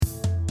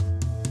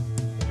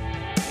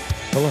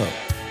Hello,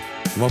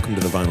 and welcome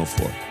to the Vinyl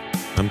Floor.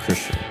 I'm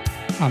Christian.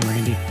 I'm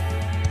Randy.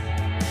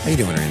 How you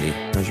doing, Randy?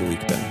 How's your week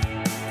been?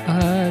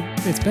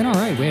 It's been all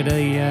right. We had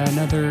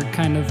another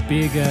kind of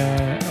big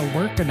a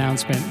work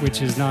announcement,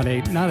 which is not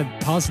a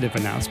positive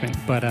announcement,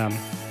 but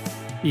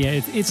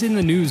yeah, it's in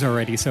the news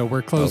already. So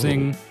we're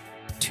closing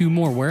 2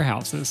 more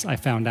warehouses. I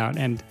found out,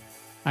 and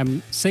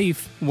I'm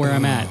safe where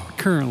I'm at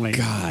currently.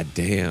 God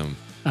damn!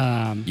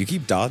 You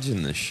keep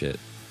dodging this shit.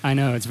 I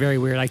know, it's very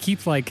weird. I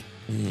keep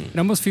it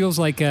almost feels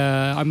like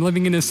I'm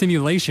living in a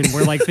simulation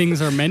where like things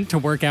are meant to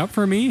work out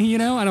for me, you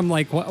know? And I'm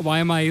like, why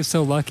am I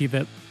so lucky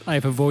that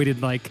I've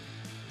avoided like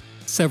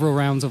several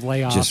rounds of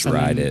layoffs Just and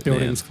ride then it,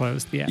 buildings man.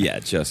 closed? Yeah. Yeah,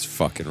 just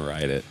fucking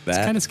ride it. It's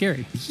kind of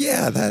scary.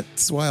 Yeah,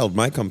 that's wild.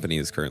 My company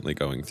is currently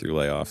going through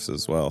layoffs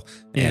as well.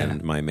 Yeah.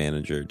 And my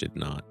manager did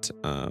not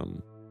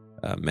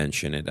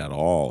mention it at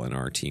all in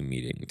our team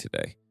meeting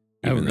today.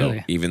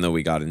 Even though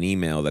we got an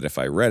email that if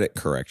I read it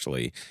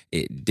correctly,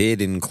 it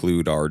did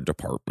include our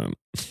department.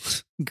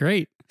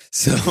 Great.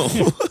 So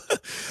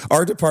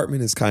our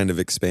department is kind of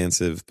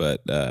expansive, but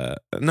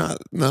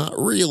not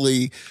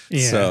really.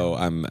 Yeah.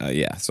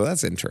 So so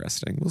that's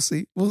interesting. We'll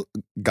see. Well,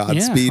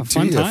 Godspeed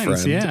to you,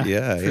 times, friend.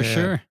 Yeah, for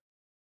sure.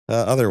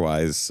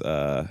 Otherwise,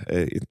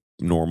 a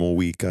normal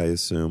week, I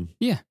assume.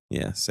 Yeah.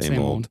 Yeah, same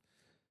old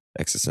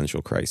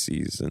existential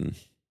crises and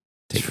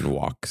taking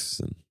walks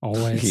and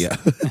always. Yeah.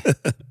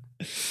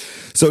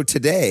 So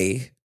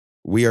today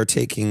we are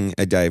taking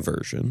a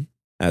diversion,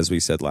 as we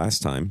said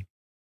last time,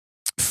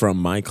 from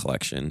my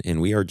collection,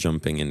 and we are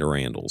jumping into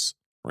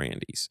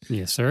Randy's.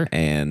 Yes, sir.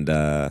 And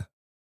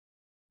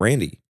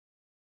Randy,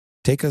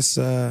 take this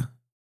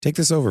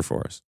over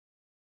for us.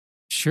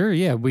 Sure.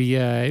 Yeah. We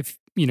if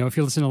you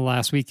listen to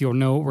last week, you'll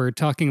know what we're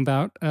talking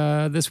about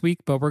this week.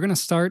 But we're gonna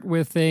start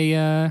with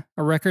a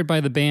record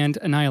by the band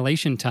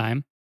Annihilation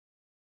Time.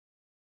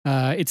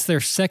 It's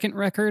their second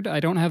record. I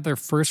don't have their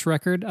first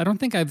record. I don't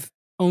think I've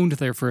owned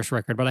their first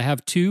record, but I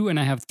have 2 and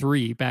I have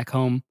 3 back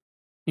home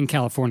in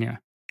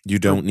California. You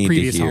don't need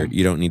to hear. Home.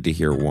 You don't need to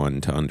hear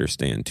 1 to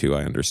understand 2.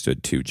 I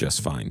understood 2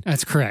 just fine.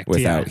 That's correct.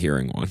 Without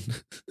hearing 1.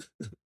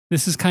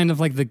 This is kind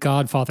of like the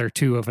Godfather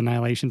 2 of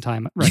Annihilation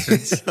Time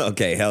records.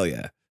 Okay, hell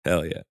yeah.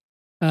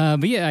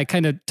 But yeah, I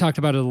kind of talked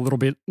about it a little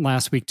bit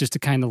last week, just to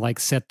kind of like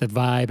set the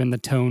vibe and the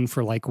tone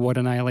for like what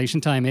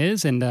Annihilation Time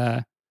is, and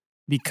the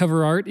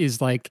cover art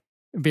is like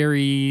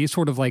very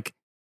sort of like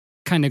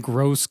kind of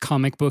gross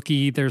comic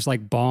booky. There's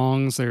like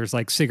bongs, there's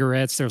like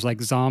cigarettes, there's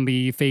like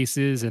zombie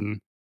faces, and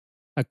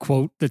a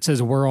quote that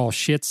says "We're all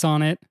shits"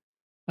 on it.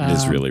 It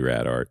is really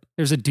rad art.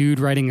 There's a dude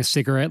writing a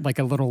cigarette, like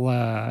a little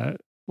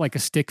like a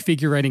stick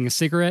figure writing a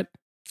cigarette,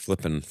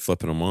 flipping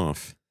them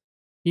off.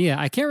 Yeah,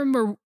 I can't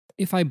remember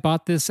if I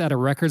bought this at a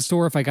record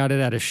store, if I got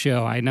it at a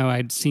show. I know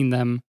I'd seen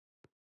them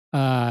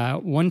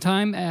one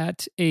time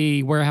at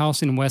a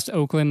warehouse in West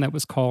Oakland that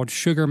was called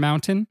Sugar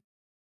Mountain.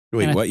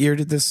 Wait, what year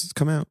did this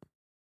come out?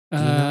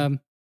 I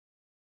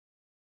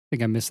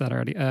think I missed that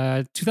already.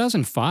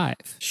 2005.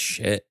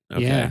 Shit.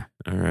 Okay. Yeah.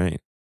 All right.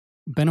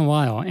 Been a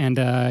while. And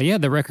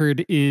the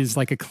record is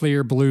like a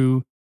clear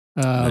blue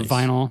Nice.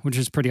 vinyl, which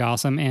is pretty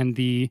awesome. And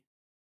the,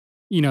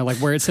 like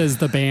where it says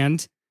the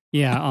band,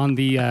 on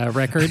the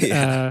record,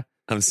 Yeah,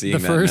 I'm seeing the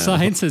that first now.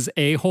 side says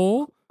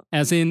A-hole,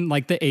 as in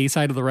like the A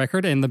side of the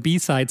record, and the B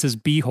side says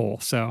B-hole.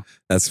 So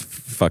That's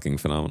fucking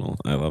phenomenal.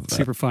 I love that.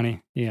 super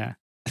funny. Yeah.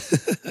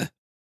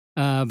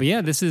 But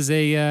yeah, this is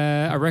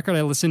a record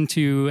I listened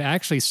to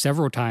actually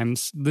several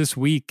times this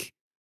week,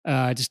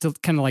 just to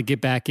kind of like get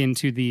back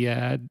into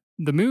the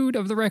mood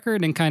of the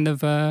record, and kind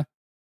of I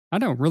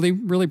don't know,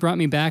 really brought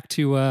me back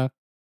to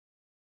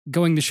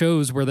going to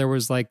shows where there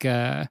was like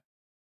like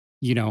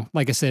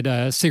I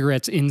said,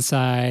 cigarettes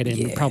inside,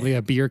 and probably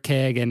a beer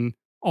keg, and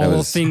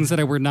all things that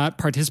I were not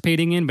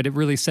participating in, but it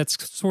really sets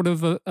sort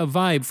of a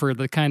vibe for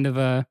the kind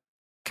of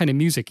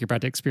music you're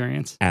about to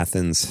experience.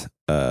 Athens,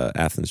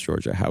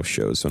 Georgia house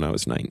shows when I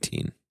was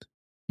 19.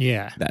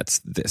 Yeah. That's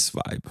this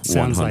vibe.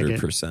 Sounds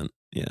 100%. like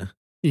Yeah.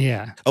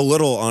 Yeah. A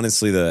little,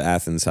 honestly, the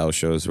Athens house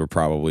shows were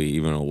probably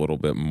even a little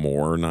bit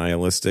more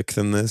nihilistic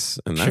than this.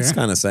 And that's Sure.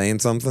 kind of saying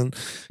something.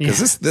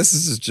 Because this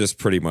is just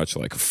pretty much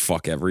like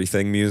fuck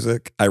everything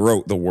music. I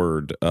wrote the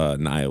word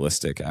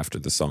nihilistic after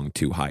the song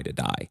Too High to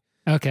Die.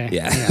 Okay.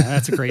 Yeah.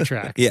 That's a great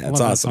track. Yeah, it's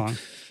Love awesome.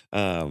 That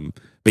song.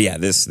 But yeah,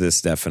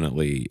 this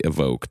definitely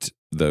evoked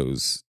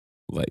those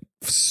like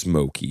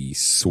smoky,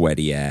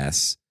 sweaty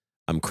ass,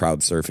 I'm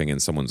crowd surfing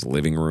in someone's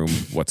living room,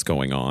 what's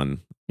going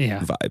on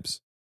vibes.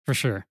 For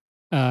sure.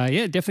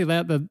 Definitely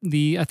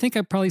that. I think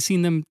I've probably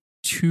seen them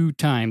 2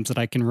 times that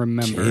I can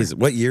remember. Jeez,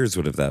 what years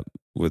would that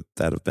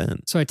have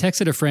been? So I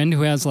texted a friend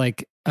who has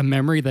like a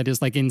memory that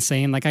is like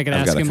insane. Like I could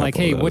ask him like,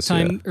 hey, what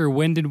time or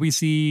when did we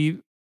see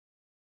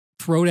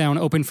Throwdown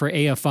open for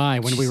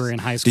AFI when we were in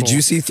high school? Did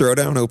you see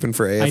Throwdown open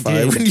for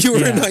AFI when you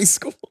were in high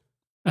school?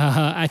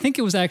 I think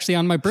it was actually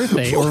on my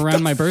birthday or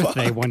around my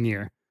birthday one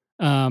year.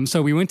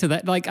 So we went to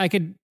that. Like I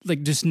could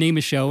like just name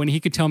a show and he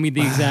could tell me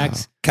the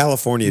exact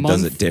California month.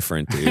 does it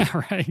different, dude.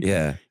 Right.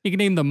 Yeah. He could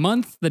name the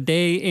month, the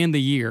day, and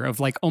the year of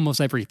like almost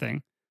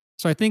everything.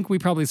 So I think we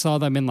probably saw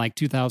them in like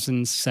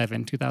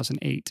 2007,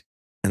 2008.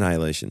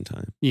 Annihilation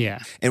Time. Yeah.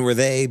 And were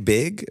they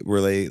big? Were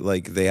they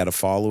like they had a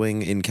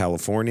following in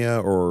California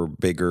or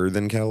bigger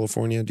than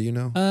California? Do you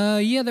know?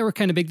 Yeah, they were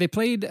kind of big. They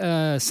played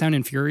Sound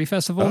and Fury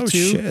Festival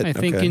too. Shit. I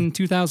think in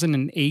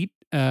 2008.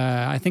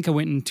 I think I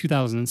went in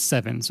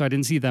 2007, so I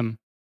didn't see them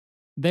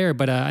there.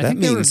 But I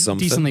think they were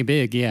decently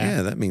big.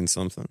 Yeah, that means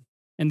something.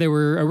 And they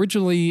were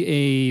originally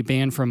a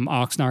band from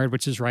Oxnard,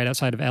 which is right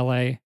outside of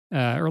LA,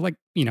 or like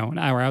an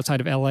hour outside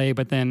of LA.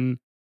 But then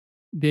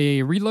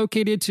they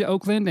relocated to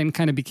Oakland and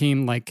kind of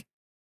became like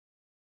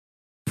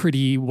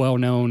pretty well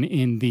known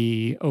in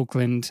the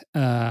Oakland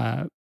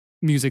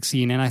music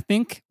scene. And I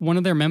think one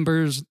of their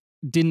members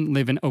didn't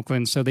live in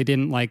Oakland, so they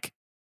didn't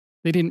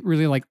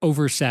really like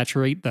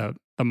oversaturate the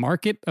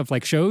market of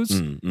like shows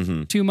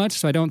too much.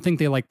 So I don't think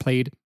they like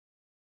played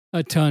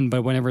a ton,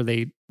 but whenever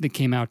they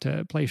came out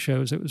to play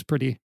shows, it was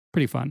pretty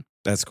fun.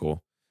 That's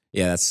cool.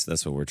 Yeah,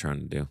 that's what we're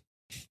trying to do.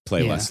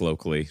 Play less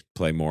locally,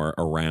 play more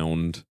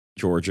around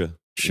Georgia.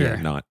 Sure.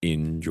 Yeah, not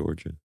in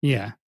Georgia.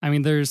 Yeah. I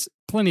mean, there's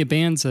plenty of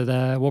bands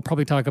that we'll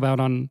probably talk about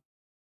on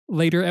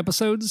later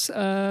episodes,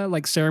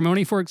 like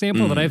Ceremony, for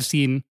example, that I've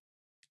seen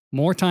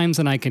more times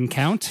than I can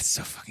count. It's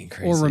so fucking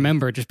crazy. Or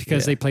remember, just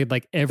because they played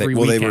like every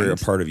weekend. They were a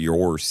part of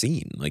your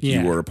scene. Like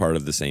you were a part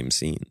of the same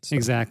scene. So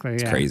exactly.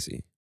 It's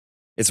crazy.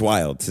 It's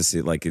wild to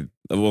see. Like,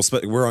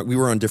 we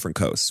were on different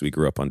coasts. We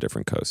grew up on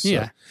different coasts. So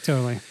yeah,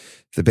 totally.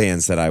 The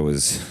bands that I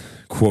was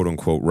quote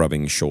unquote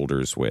rubbing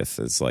shoulders with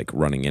is like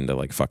running into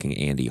like fucking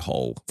Andy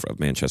Hull of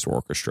Manchester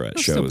Orchestra at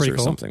shows or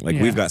something. Like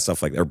we've got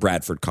stuff like, or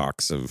Bradford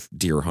Cox of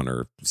Deer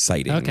Hunter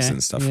sightings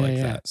and stuff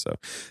that. So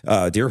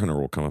Deer Hunter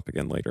will come up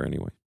again later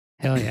anyway.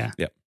 Hell yeah.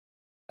 Yep.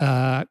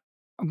 I'm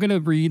going to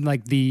read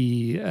like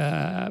the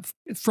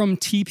from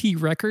TP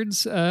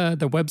Records,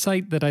 the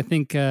website that I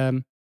think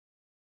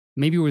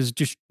maybe was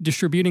just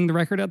distributing the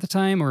record at the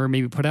time, or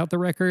maybe put out the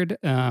record.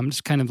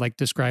 Just kind of like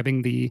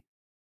describing the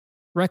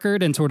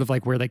record and sort of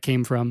like where that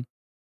came from.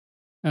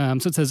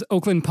 So it says,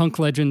 Oakland punk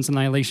legends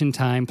Annihilation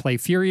Time play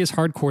furious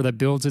hardcore that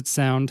builds its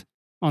sound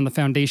on the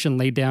foundation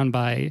laid down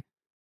by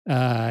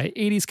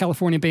 80s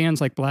California bands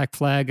like Black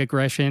Flag,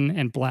 Aggression,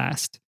 and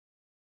Blast.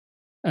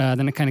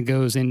 Then it kind of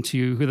goes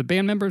into who the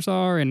band members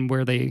are and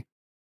where they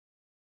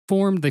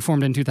formed. They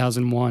formed in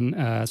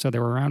 2001, so they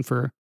were around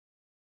for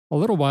a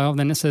little while.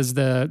 Then it says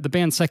the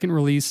band's second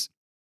release,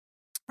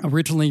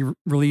 originally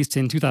released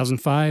in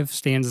 2005,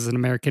 stands as an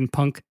American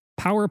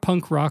power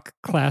punk rock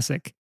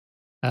classic,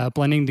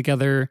 blending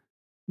together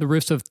the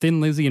riffs of Thin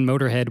Lizzy and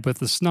Motorhead with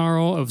the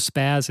snarl of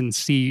Spaz and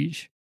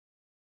Siege.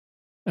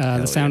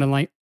 The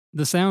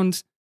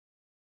sound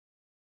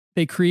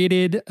they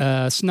created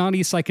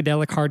snotty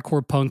psychedelic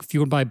hardcore punk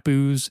fueled by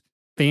booze,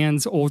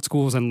 bands, old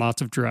schools, and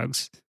lots of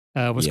drugs.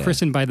 Was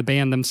christened by the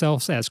band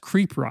themselves as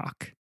Creep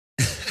Rock.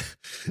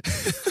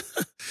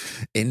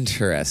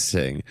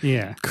 Interesting.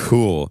 Yeah.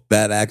 Cool.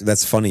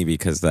 That's funny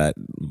because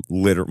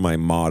my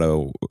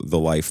motto, the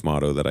life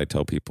motto that I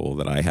tell people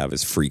that I have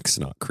is freaks,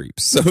 not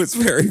creeps. So it's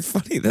very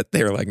funny that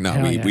they're like, no,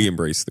 we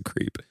embrace the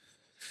creep.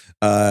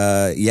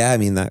 I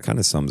mean, that kind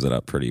of sums it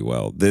up pretty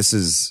well. This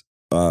is,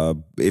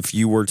 if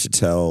you were to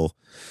tell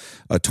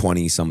a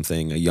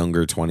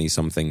younger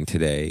 20-something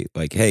today,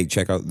 like, hey,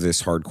 check out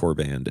this hardcore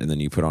band, and then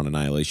you put on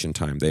Annihilation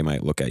Time, they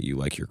might look at you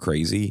like you're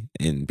crazy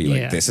and be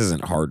like, this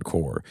isn't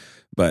hardcore.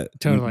 But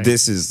totally.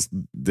 This is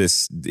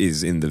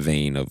in the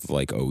vein of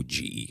like OG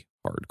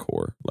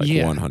hardcore, like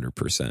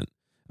 100%,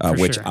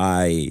 which sure.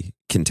 I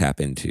can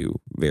tap into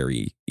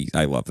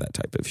I love that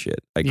type of shit.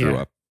 I grew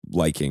up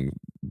liking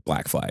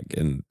Black Flag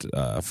and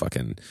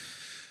fucking,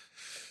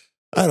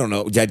 I don't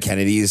know, Dead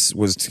Kennedys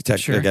was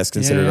I guess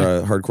considered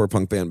a hardcore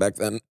punk band back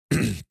then.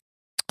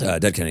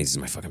 Dead Kennedys is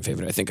my fucking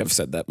favorite. I think I've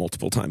said that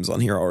multiple times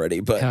on here already.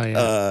 But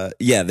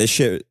this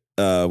shit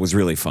was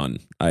really fun.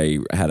 I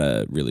had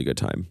a really good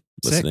time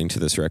listening to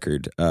this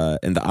record.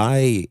 And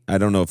I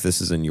don't know if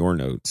this is in your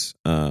notes.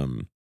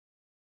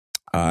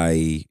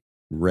 I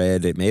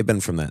read, it may have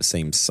been from that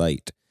same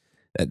site,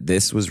 that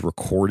this was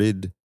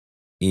recorded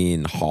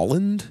in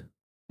Holland.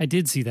 I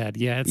did see that.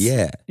 Yeah.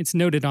 It's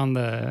noted on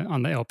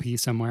the LP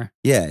somewhere.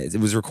 Yeah. It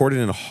was recorded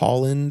in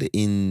Holland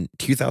in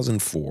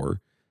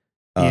 2004.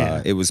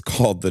 It was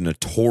called the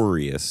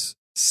Notorious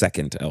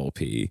second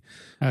LP.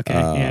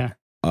 Okay.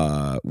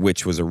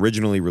 Which was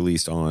originally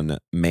released on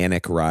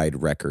Manic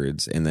Ride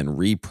Records and then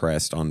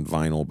repressed on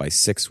vinyl by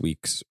 6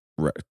 Weeks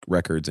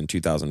Records in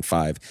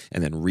 2005,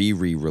 and then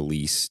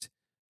re-released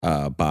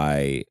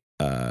by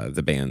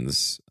the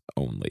band's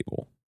own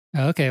label.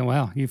 Okay.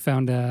 Wow. You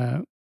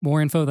found more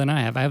info than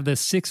I have. I have the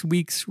 6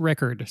 Weeks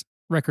Records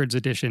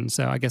edition,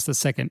 so I guess the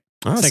second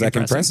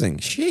pressing.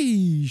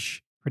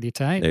 Sheesh. Pretty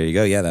tight. There you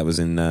go. Yeah, that was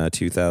in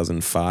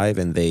 2005,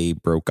 and they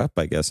broke up,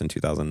 I guess, in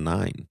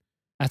 2009.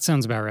 That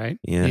sounds about right.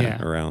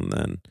 Yeah, around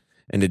then.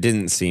 And it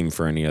didn't seem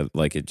for any of,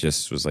 like, it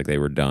just was like they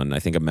were done. I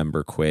think a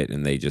member quit,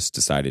 and they just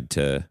decided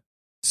to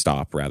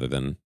stop rather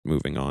than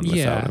moving on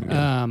without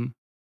him.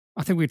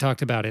 I think we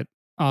talked about it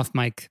off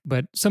mic,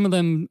 but some of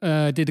them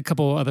did a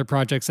couple other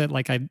projects that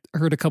like I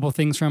heard a couple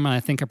things from, and I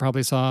think I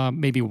probably saw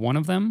maybe one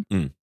of them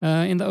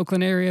in the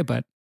Oakland area.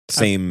 But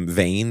same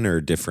vein or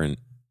different?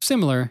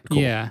 Similar, cool.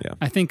 Yeah.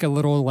 I think a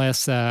little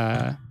less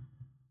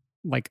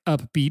like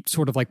upbeat,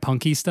 sort of like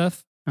punky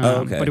stuff.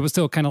 Okay. But it was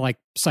still kind of like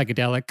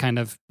psychedelic, kind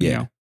of. You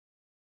know.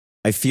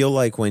 I feel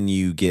like when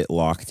you get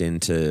locked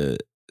into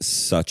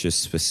such a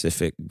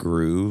specific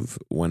groove,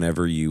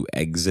 whenever you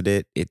exit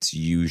it, it's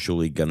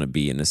usually going to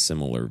be in a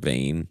similar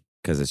vein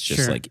because it's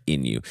just like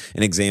in you.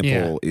 An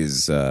example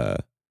is the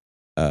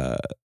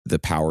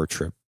Power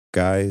Trip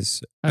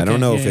guys. Okay, I don't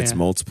know if it's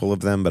multiple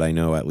of them, but I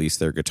know at least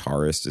their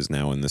guitarist is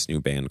now in this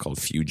new band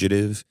called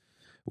Fugitive,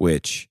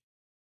 which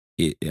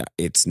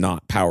it's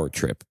not Power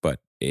Trip, but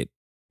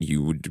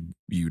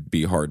you'd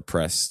be hard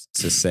pressed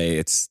to say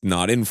it's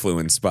not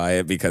influenced by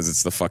it because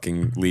it's the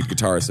fucking lead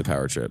guitarist of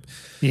Power Trip.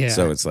 Yeah.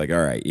 So it's like,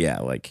 all right,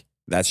 like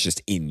that's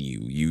just in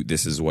you.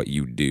 This is what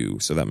you do.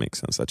 So that makes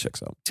sense. That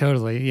checks out.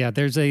 Totally. Yeah.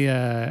 There's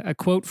a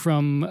quote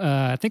from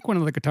I think one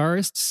of the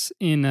guitarists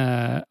in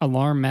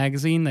Alarm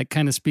magazine that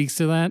kind of speaks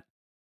to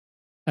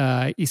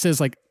that. He says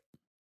like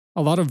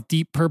a lot of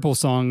Deep Purple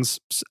songs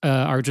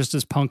are just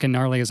as punk and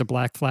gnarly as a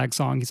Black Flag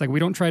song. He's like,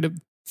 we don't try to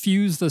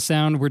fuse the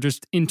sound. We're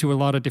just into a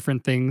lot of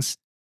different things.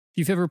 If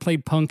you've ever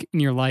played punk in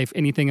your life,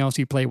 anything else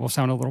you play will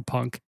sound a little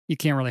punk. You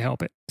can't really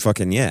help it.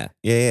 Fucking yeah.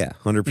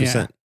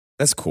 100%.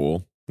 That's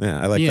cool.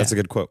 Yeah, I like that's a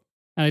good quote.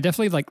 And I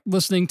definitely like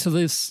listening to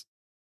this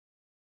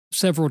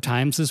several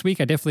times this week.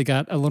 I definitely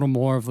got a little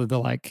more of the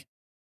like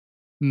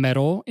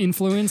metal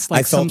influence.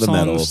 Like some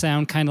songs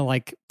sound kind of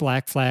like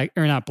Black Flag,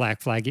 or not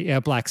Black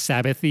Flag, Black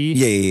Sabbath-y.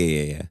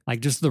 Yeah. Like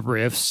just the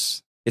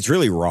riffs. It's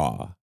really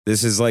raw.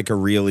 This is like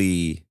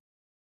it's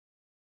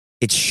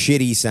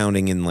shitty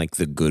sounding in like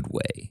the good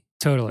way.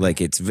 Totally. Like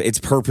it's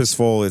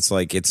purposeful. It's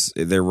like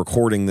they're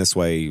recording this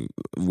way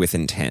with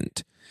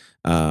intent.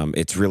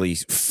 It's really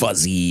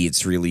fuzzy.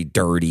 It's really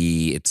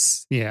dirty.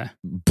 It's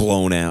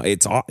blown out.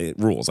 It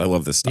rules. I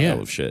love this style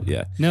of shit.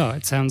 Yeah. No,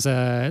 it sounds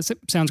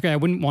great. I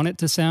wouldn't want it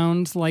to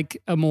sound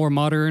like a more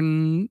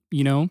modern,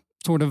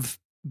 sort of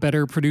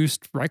better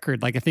produced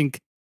record. Like I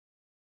think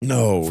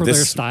for their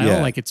style,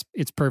 like it's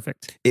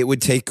perfect. It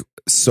would take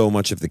so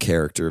much of the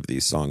character of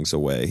these songs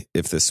away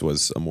if this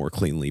was a more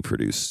cleanly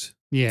produced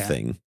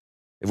thing.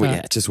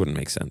 It just wouldn't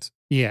make sense.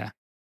 Yeah.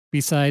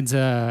 Besides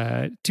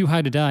Too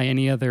High to Die,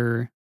 any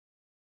other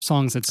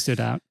songs that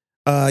stood out?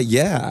 I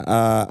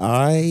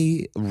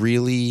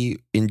really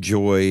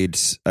enjoyed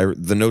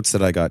the notes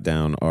that I got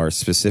down are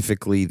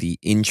specifically the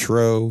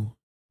intro.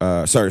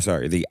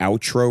 The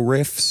outro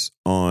riffs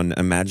on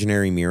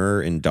Imaginary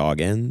Mirror and Dog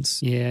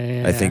Ends.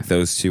 Yeah. I think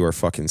those two are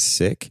fucking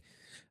sick.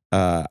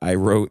 I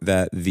wrote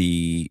that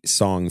the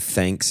song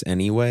Thanks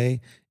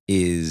Anyway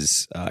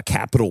is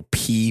capital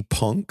P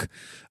punk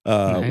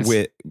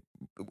nice.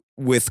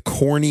 with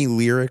corny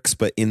lyrics,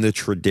 but in the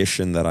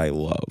tradition that I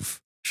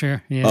love.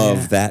 Sure.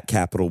 That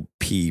capital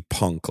P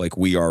punk, like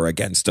we are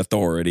against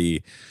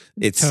authority.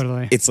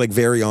 It's like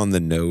very on the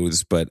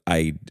nose, but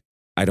I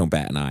don't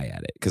bat an eye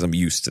at it because I'm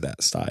used to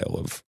that style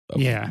of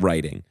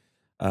writing.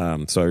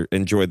 So I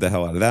enjoyed the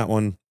hell out of that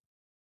one.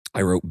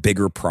 I wrote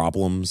Bigger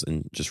Problems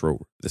and just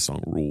wrote the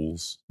song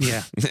Rules.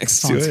 Yeah.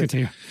 Next to it. Good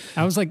too.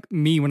 I was like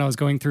me when I was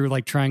going through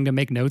like trying to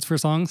make notes for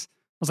songs.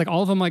 I was like,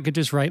 all of them I could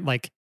just write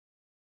like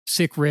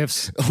sick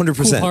riffs.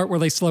 100%. Cool part where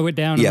they slow it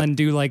down and then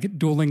do like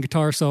dueling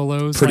guitar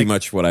solos. Pretty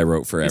much what I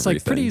wrote for it's everything.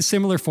 It's like pretty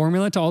similar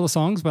formula to all the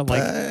songs, but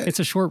like it's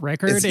a short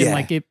record and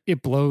like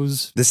it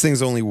blows. This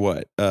thing's only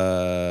what?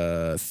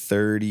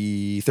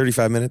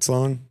 35 minutes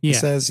long? Yeah. It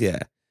says? Yeah.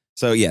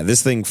 So yeah,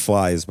 this thing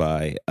flies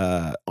by.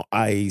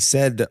 I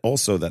said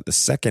also that the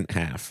second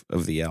half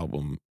of the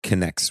album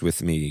connects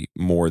with me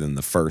more than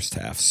the first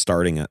half,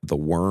 starting at The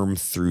Worm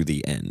through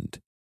the end.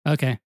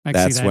 Okay.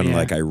 That's when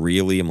like I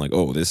really am like,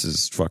 oh, this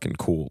is fucking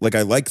cool. Like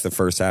I like the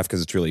first half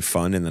because it's really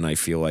fun, and then I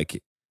feel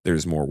like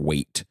there's more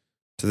weight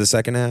to the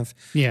second half.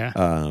 Yeah.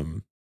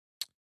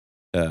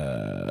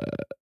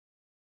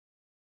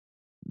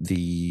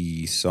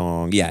 The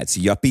song, it's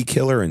Yuppie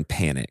Killer and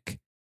Panic.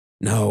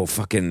 No,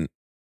 fucking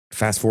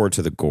fast forward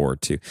to the gore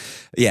too.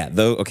 Yeah,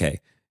 though. Okay.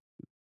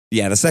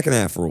 Yeah, the second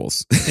half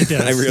rules. It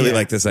does. I really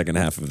like the second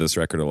half of this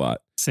record a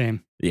lot.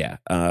 Same. Yeah.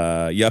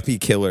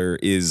 Yuppie Killer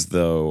is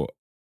though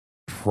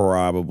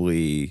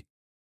probably,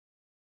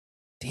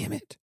 damn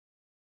it.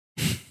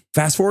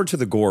 Fast forward to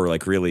the gore,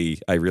 like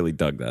I really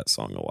dug that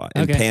song a lot.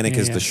 And Panic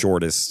is the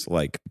shortest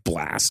like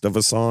blast of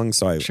a song,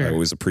 so I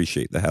always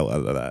appreciate the hell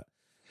out of that.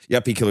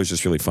 Yuppie Killer is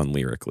just really fun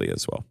lyrically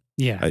as well.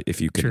 Yeah. If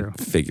you can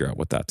figure out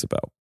what that's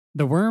about.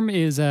 The Worm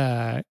is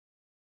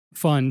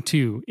fun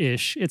too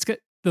ish. It's got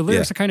the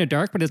lyrics are kind of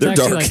dark, but it's They're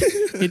actually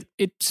dark. like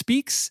it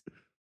speaks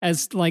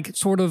as like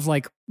sort of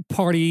like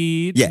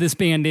party this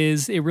band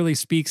is. It really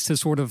speaks to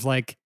sort of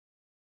like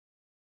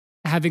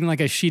having like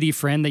a shitty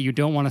friend that you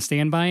don't want to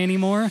stand by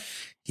anymore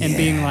and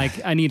being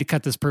like, I need to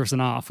cut this person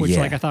off, which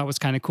like I thought was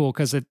kind of cool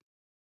because it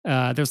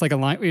there's like a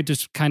line, it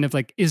just kind of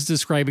like is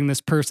describing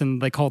this person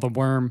they call the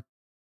Worm.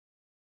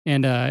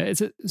 And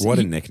it's what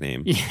a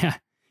nickname. Yeah.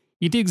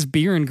 He digs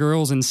beer and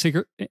girls and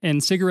cigarettes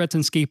and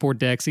skateboard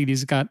decks.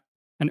 He's got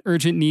an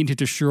urgent need to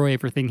destroy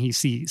everything he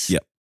sees.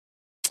 Yep.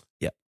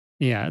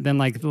 Yeah. Then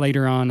like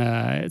later on,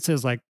 it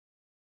says like,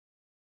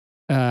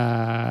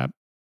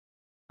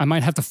 I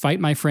might have to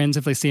fight my friends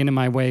if they stand in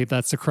my way.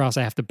 That's the cross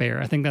I have to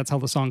bear. I think that's how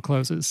the song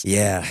closes.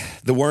 Yeah.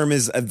 The worm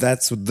is,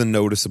 that's the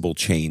noticeable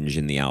change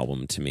in the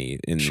album to me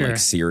in like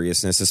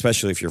seriousness,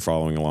 especially if you're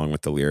following along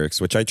with the lyrics,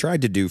 which I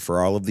tried to do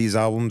for all of these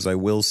albums. I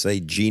will say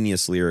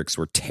Genius lyrics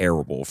were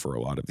terrible for a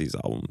lot of these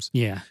albums.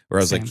 Yeah. Where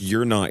I was like,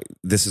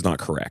 this is not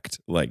correct.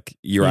 Like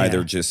you're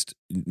either just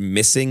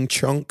missing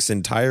chunks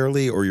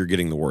entirely or you're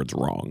getting the words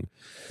wrong.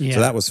 Yeah. So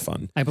that was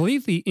fun. I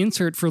believe the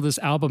insert for this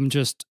album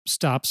just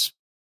stops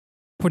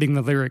putting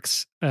the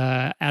lyrics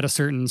at a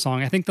certain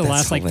song. I think the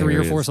last like 3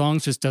 or 4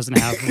 songs just doesn't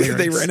have lyrics.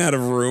 They ran out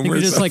of room. They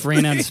just like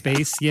ran out of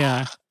space.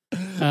 Yeah.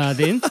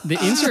 The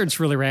insert's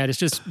really rad. It's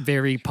just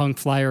very punk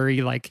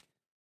flyery, like.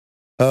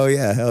 Oh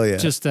yeah, hell yeah.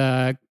 Just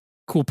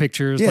cool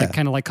pictures, like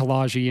kind of like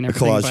collage-y and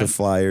everything. A collage of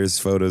flyers,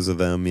 photos of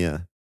them. Yeah.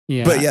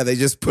 Yeah. But yeah, they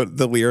just put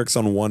the lyrics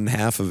on one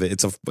half of it.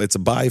 It's a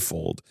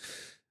bifold.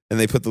 And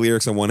they put the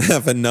lyrics on one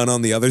half and none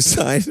on the other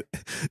side.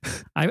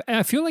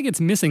 I feel like it's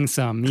missing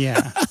some.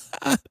 Yeah.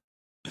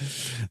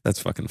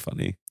 That's fucking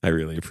funny. I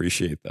really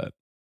appreciate that.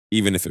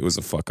 Even if it was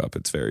a fuck up,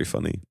 it's very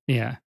funny.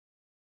 Yeah.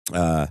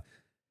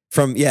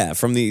 From the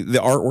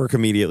artwork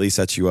immediately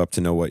sets you up to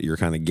know what you're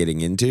kind of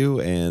getting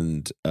into,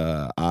 and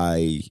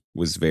I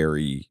was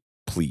very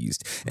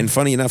pleased. And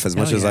funny enough, as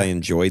much as I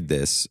enjoyed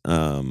this,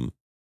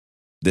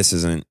 this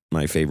isn't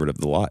my favorite of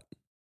the lot.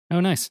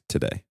 Oh, nice.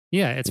 Today.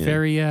 Yeah, it's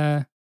very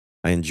I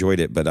enjoyed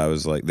it, but I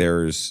was like,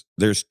 there's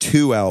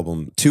 2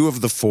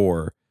 of the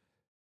 4.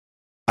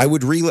 I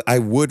would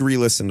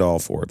re-listen to all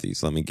 4 of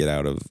these. Let me get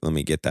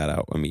that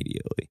out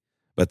immediately.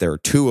 But there are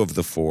 2 of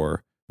the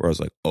 4 where I was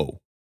like, oh,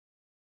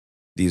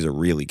 these are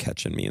really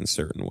catching me in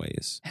certain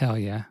ways. Hell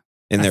yeah.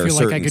 And there I feel are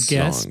certain like I could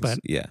guess, songs. but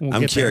yeah, we'll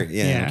I'm curious.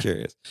 Yeah, I'm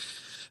curious.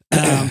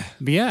 But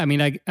yeah, I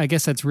mean, I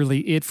guess that's really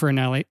it for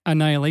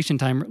Annihilation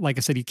Time. Like I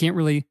said, you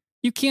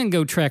can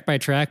go track by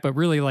track, but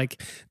really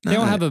like they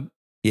all have a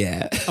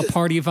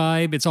party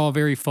vibe. It's all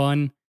very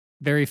fun,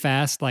 very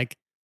fast. Like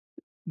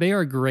they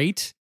are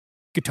great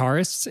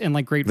guitarists and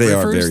like great riffers. They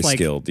are very like,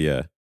 skilled,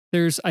 yeah.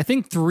 I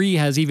think 3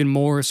 has even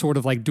more sort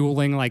of like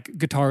dueling like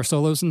guitar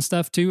solos and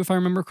stuff too, if I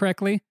remember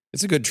correctly.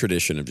 It's a good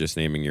tradition of just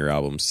naming your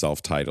albums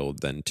self-titled,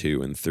 then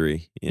 2 and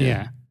 3.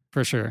 Yeah,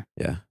 for sure.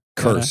 Yeah.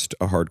 Cursed,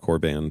 a hardcore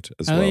band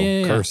as well.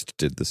 Yeah. Cursed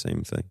did the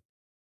same thing.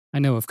 I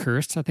know of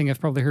Cursed. I think I've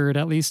probably heard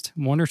at least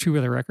 1 or 2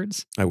 of their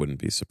records. I wouldn't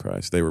be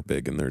surprised. They were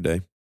big in their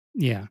day.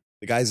 Yeah.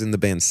 The guys in the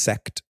band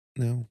Sect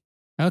now.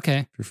 Okay.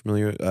 If you're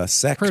familiar.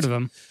 Sect. Heard of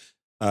them.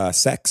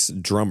 Sect's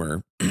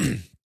drummer,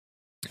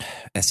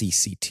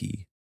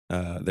 SECT,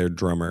 their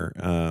drummer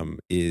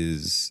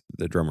is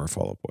the drummer of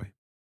Fall Out Boy.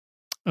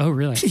 Oh,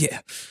 really? Yeah.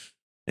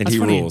 And That's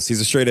funny. Rules.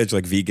 He's a straight edge,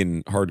 like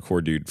vegan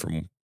hardcore dude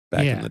from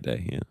back in the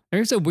day. Yeah.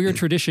 There's a weird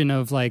tradition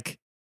of like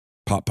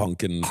pop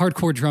punk and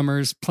hardcore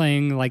drummers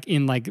playing like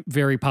in like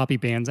very poppy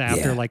bands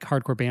after like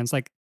hardcore bands.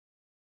 Like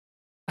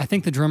I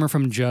think the drummer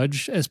from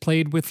Judge has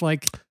played with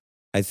like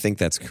I think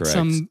that's correct.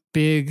 Some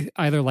big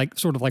either like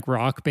sort of like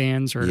rock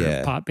bands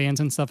or pop bands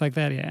and stuff like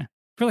that. Yeah. I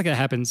feel like that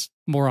happens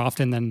more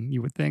often than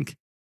you would think.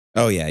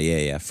 Oh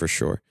yeah, for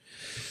sure.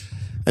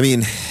 I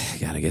mean,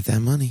 gotta get that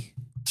money.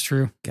 It's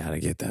true. Gotta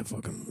get that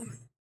fucking money.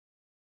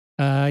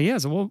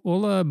 So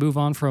we'll move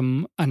on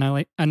from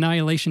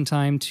Annihilation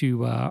Time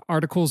to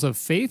Articles of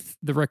Faith,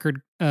 the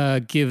record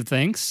Give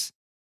Thanks,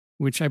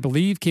 which I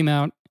believe came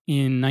out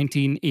in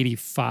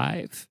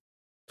 1985.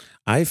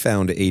 I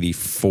found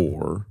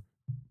 84,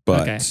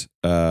 but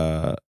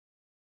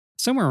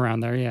somewhere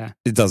around there, yeah.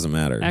 It doesn't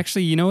matter.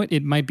 Actually, you know what?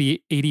 It might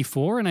be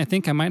 84, and I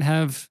think I might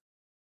have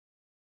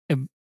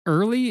an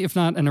early, if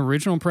not an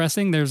original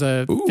pressing. There's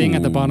a thing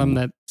at the bottom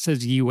that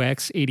says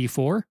UX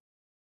 84.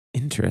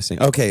 Interesting.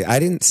 Okay, I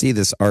didn't see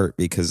this art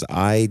because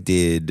I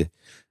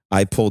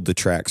pulled the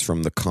tracks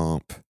from the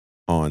comp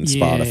on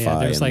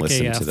Spotify there's and like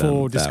listened to them.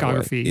 Full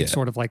discography,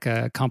 sort of like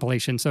a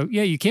compilation. So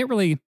yeah, you can't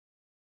really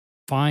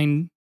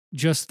find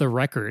just the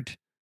record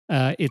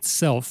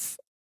itself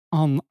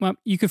on. Well,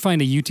 you could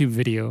find a YouTube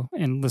video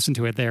and listen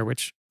to it there,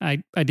 which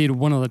I did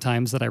one of the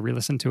times that I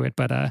re-listened to it.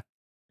 But I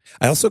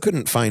also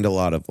couldn't find a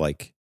lot of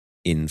like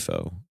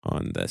info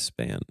on this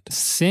band.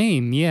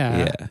 Same,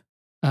 yeah.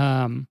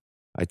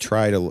 I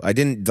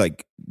didn't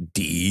like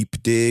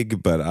deep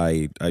dig, but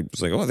I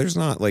was like, oh, there's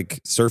not like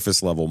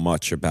surface level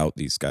much about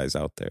these guys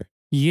out there.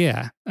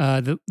 Yeah.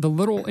 The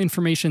little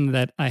information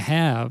that I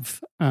have,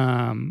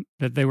 that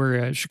they were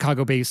a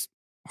Chicago-based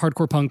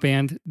hardcore punk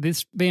band.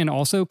 This band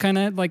also kind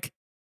of like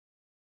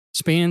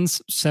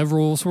spans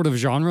several sort of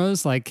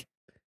genres. Like,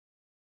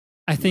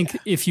 I think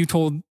if you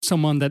told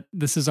someone that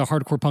this is a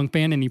hardcore punk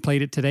band and you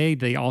played it today,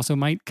 they also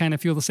might kind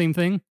of feel the same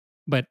thing,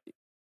 but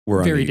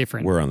very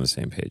different. We're on the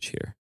same page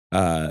here.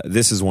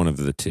 This is one of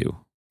the 2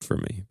 for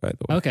me, by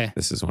the way. Okay.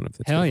 This is one of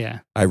the 2. Hell yeah.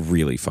 I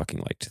really fucking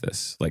liked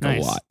this, like a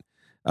lot.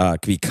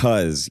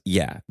 Because,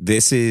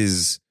 this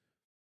is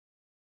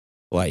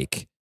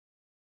like,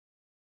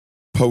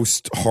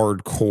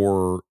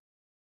 post-hardcore,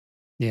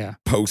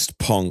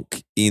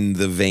 post-punk in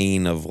the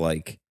vein of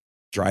like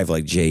Drive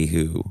Like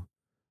Jehu,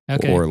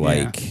 or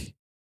like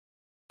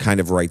kind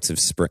of Rites of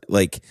Spring,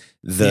 like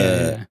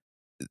the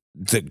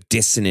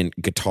dissonant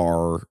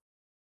guitar,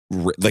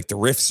 like the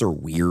riffs are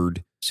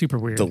weird, super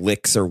weird. The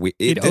licks are weird.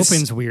 It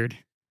opens weird.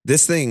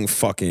 This thing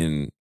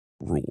fucking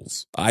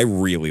rules. I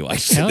really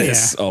liked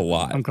this a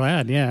lot. I'm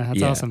glad. Yeah,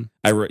 that's awesome.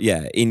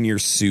 In Your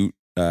Suit,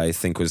 I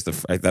think was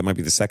that might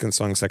be the second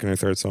or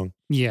third song.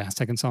 Yeah,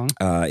 second song.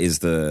 Is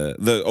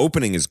the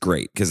opening is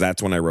great because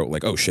that's when I wrote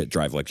like, oh shit,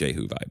 Drive Like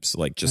Jehu vibes.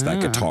 Like just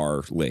that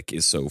guitar lick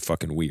is so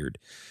fucking weird.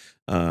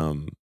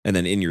 And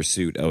then In Your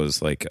Suit, I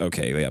was like,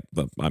 okay,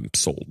 I'm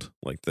sold.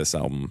 Like this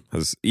album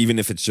has, even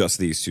if it's just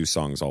these two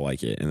songs, I'll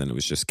like it. And then it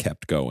was just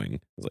kept going. I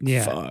was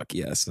like, fuck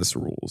yes, this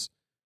rules.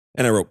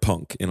 And I wrote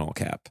punk in all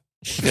cap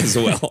as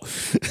well.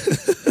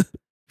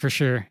 For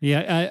sure.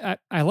 Yeah,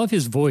 I love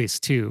his voice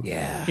too.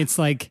 Yeah. It's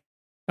like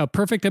a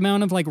perfect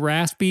amount of like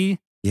raspy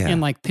and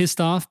like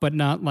pissed off, but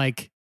not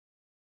like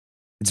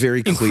it's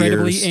very clear,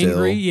 incredibly still.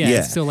 Angry. Yeah,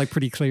 it's still like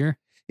pretty clear.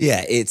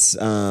 Yeah, it's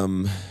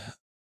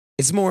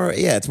more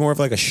of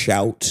like a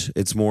shout.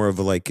 It's more of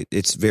a like,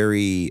 it's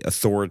very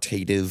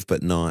authoritative,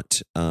 but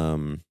not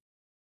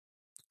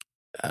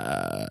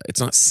it's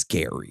not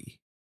scary.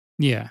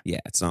 Yeah. Yeah,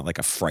 it's not like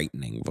a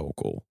frightening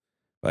vocal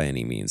by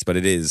any means, but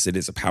it is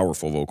a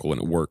powerful vocal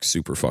and it works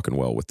super fucking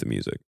well with the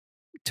music.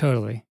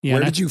 Totally. Yeah.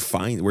 Where did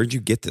you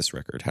get this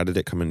record? How did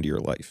it come into your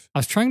life? I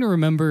was trying to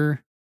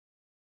remember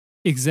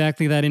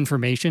exactly that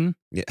information.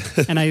 Yeah.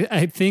 And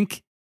I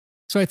think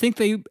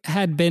they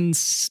had been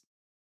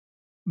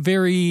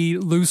very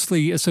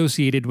loosely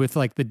associated with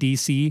like the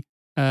DC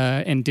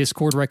and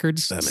Discord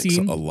Records that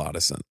scene. Makes a lot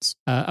of sense.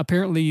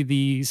 Apparently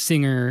the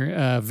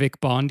singer Vic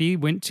Bondi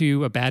went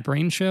to a Bad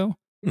Brain show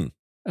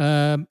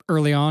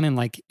early on in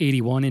like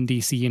 81 in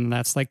DC, and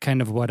that's like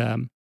kind of what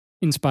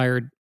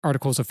inspired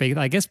Articles of Faith.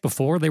 I guess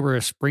before they were a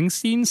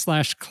Springsteen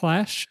 /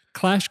 Clash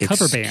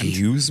cover band.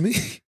 Excuse me?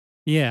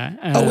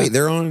 Yeah. Wait,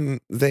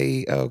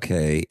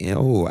 okay.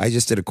 Oh, I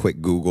just did a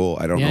quick Google.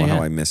 I don't know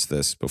how I missed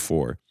this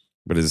before.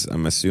 But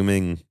I'm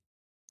assuming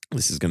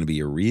this is going to be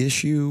a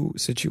reissue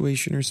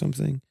situation or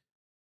something?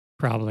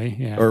 Probably,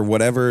 yeah. Or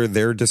whatever.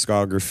 Their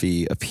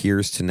discography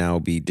appears to now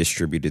be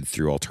distributed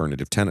through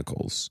Alternative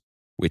Tentacles,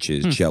 which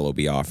is Jello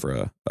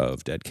Biafra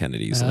of Dead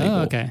Kennedy's label.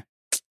 Okay.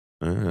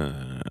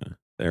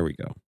 There we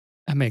go.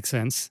 That makes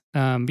sense.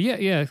 But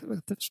yeah.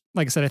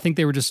 Like I said, I think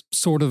they were just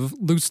sort of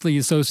loosely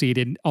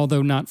associated,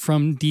 although not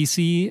from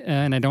DC,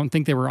 and I don't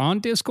think they were on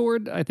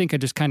Discord. I think I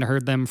just kind of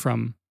heard them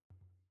from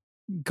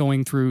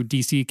going through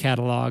DC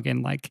catalog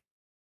and like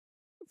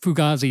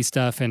Fugazi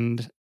stuff,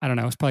 and I don't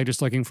know, I was probably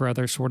just looking for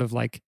other sort of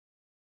like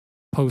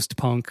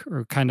post-punk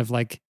or kind of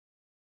like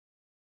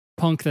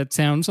punk that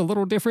sounds a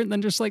little different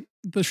than just like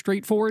the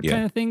straightforward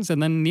kind of things.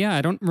 And then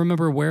I don't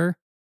remember where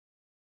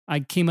I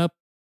came up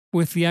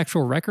with the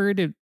actual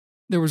record.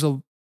 There was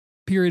a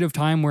period of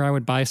time where I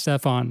would buy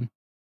stuff on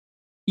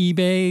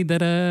eBay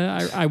that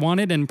I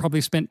wanted and probably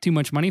spent too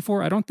much money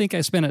for. I don't think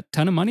I spent a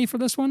ton of money for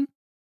this one.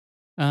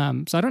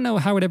 So I don't know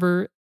how it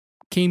ever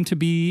came to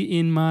be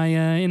in my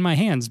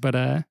hands, but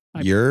I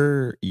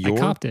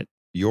copped it.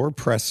 Your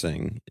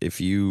pressing, if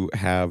you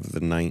have the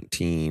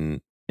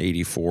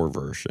 1984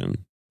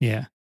 version,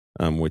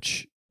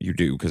 which you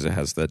do because it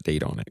has that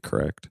date on it,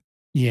 correct?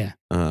 Yeah.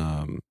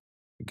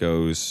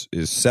 Is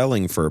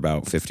selling for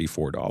about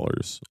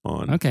 $54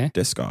 on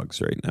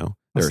Discogs right now.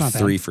 There are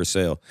 3 for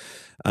sale.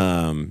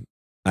 I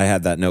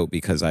had that note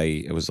because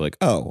I was like,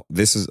 oh,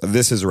 this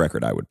is a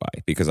record I would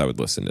buy because I would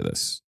listen to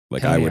this.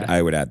 Like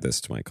I would add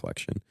this to my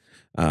collection.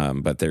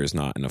 But there's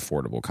not an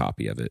affordable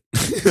copy of it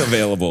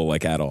available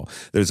like at all.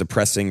 There's a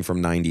pressing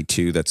from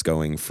 92 that's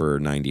going for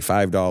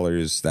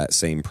 $95. That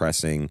same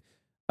pressing,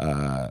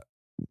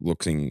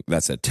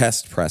 that's a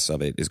test press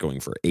of it, is going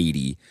for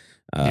 $80.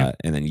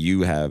 And then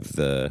you have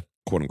the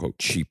quote unquote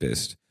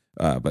cheapest,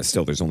 but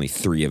still there's only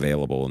 3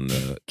 available, and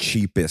the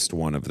cheapest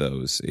one of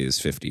those is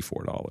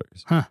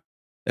 $54. Huh.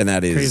 And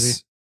that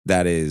Crazy.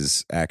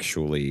 is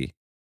actually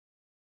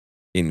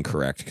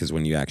incorrect, because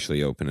when you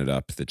actually open it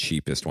up, the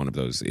cheapest one of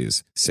those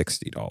is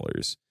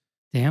 $60.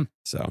 Damn.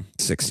 So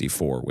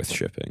 64 with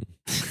shipping.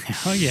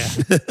 Oh yeah.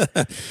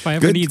 If I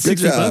ever need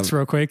 $60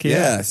 real quick.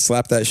 Yeah.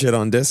 Slap that shit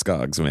on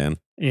Discogs, man.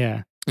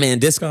 Yeah.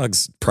 Man,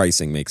 Discogs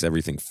pricing makes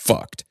everything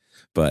fucked.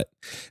 But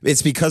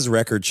it's because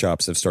record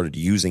shops have started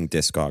using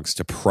Discogs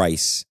to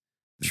price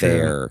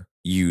their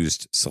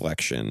used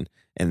selection.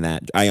 And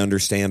that I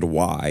understand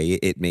why.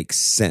 It makes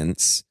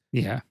sense.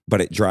 Yeah.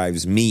 But it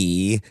drives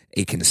me,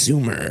 a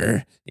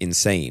consumer,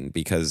 insane,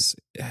 because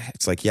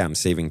it's like, I'm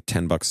saving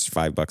 $10,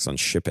 $5 on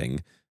shipping,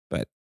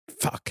 but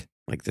fuck,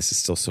 like this is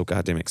still so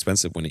goddamn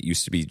expensive when it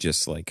used to be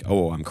just like,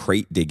 oh, I'm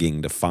crate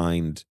digging to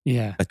find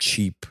a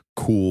cheap,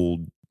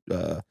 cool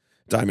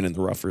diamond in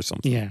the rough or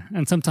something. Yeah.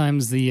 And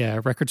sometimes the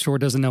record store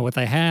doesn't know what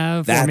they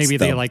have. That's or maybe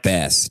they like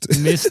best.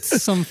 missed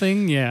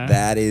something. Yeah.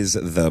 That is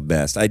the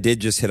best. I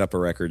did just hit up a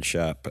record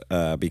shop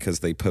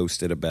because they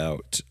posted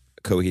about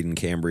Coheed and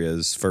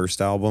Cambria's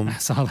first album. I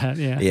saw that,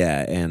 yeah.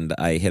 Yeah, and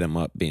I hit him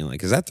up being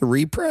like, is that the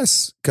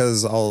repress?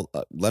 Because I'll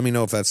let me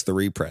know if that's the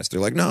repress. They're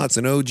like, no, it's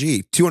an OG,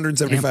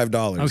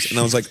 $275. And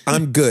I was like,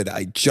 I'm good.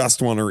 I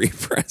just want a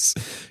repress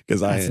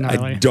because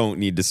I don't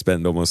need to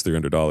spend almost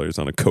 $300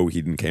 on a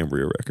Coheed and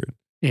Cambria record.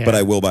 Yeah. But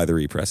I will buy the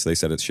repress. They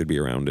said it should be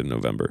around in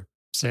November.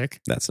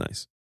 Sick. That's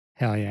nice.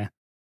 Hell yeah.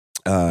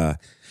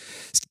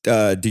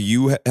 Do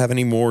you have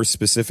any more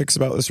specifics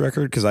about this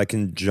record? Because I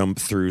can jump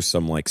through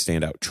some like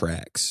standout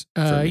tracks.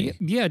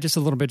 Yeah, just a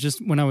little bit. Just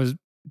when I was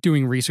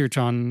doing research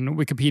on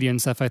Wikipedia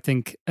and stuff, I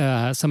think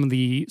some of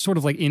the sort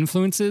of like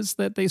influences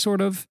that they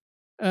sort of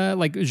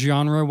like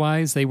genre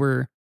wise, they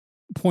were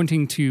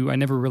pointing to, I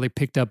never really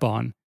picked up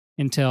on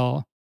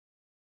until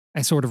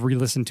I sort of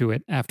re-listened to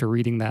it after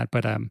reading that.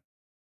 But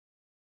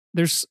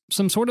there's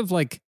some sort of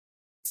like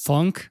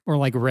funk or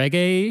like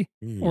reggae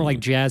or like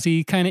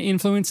jazzy kind of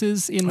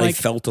influences in like I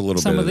felt a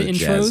little some bit of the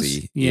intros.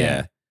 Jazzy.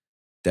 Yeah.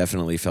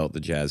 Definitely felt the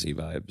jazzy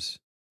vibes.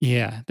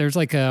 Yeah. There's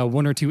like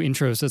one or two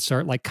intros that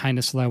start like kind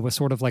of slow with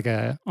sort of like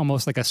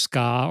almost like a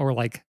ska or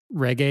like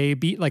reggae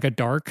beat, like a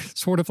dark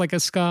sort of like a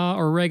ska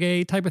or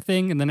reggae type of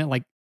thing. And then it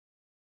like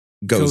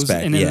goes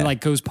back and then it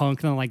like goes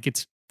punk and then like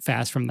gets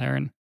fast from there.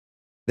 And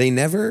they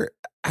never,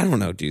 I don't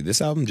know, dude,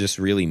 this album just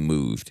really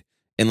moved.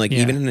 And like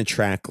even in a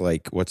track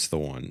like, what's the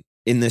one?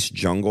 In This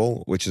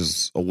Jungle, which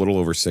is a little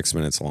over 6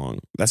 minutes long.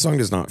 That song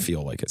does not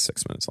feel like it's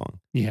 6 minutes long.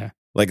 Yeah.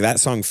 Like that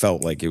song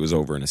felt like it was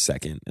over in a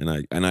second.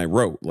 And I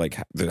wrote like,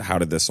 how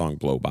did this song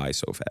blow by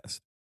so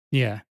fast?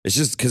 Yeah. It's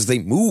just because they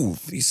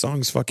move. These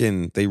songs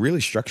they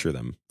really structure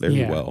them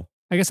very well.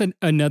 I guess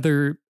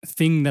another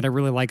thing that I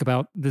really like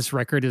about this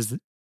record is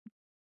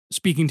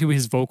speaking to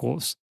his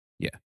vocals.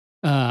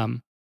 Yeah.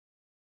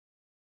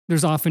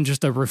 There's often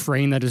just a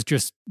refrain that is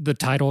just the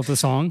title of the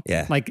song.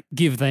 Yeah. Like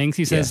give thanks.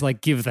 He says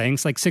like give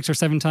thanks like 6 or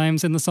 7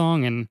 times in the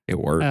song. And it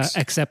works.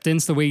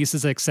 Acceptance, the way he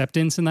says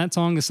acceptance in that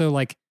song is so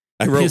like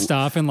pissed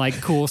off and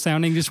like cool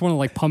sounding. You just want to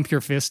like pump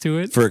your fist to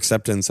it. For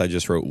Acceptance, I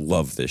just wrote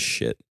love this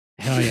shit.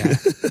 Hell yeah.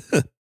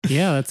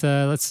 Yeah,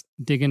 let's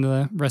dig into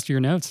the rest of your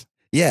notes.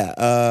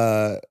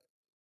 Yeah.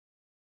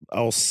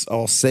 I'll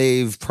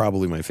save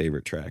probably my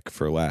favorite track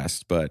for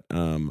last, but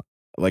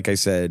like I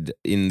said,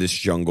 In This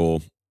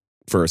Jungle,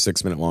 for a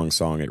 6 minute long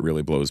song, it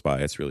really blows by.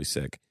 It's really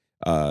sick.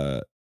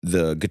 The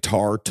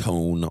guitar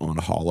tone on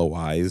Hollow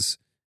Eyes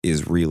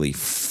is really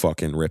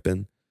fucking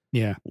ripping.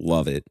 Yeah.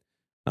 Love it.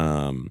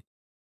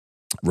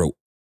 Wrote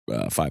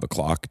 5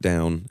 o'clock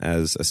down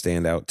as a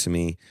standout to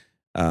me.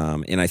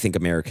 And I think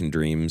American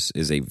Dreams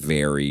is a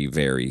very,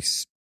 very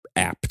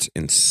apt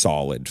and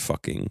solid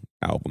fucking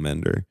album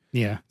ender.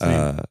 Yeah.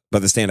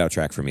 But the standout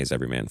track for me is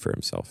Every Man for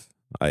Himself.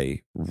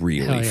 I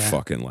really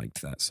fucking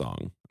liked that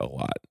song a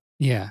lot.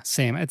 Yeah,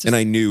 same. And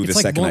I knew the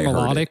second I heard it. It's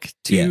more melodic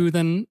too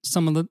than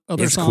some of the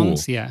other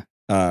songs. Cool. Yeah.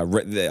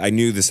 I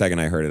knew the second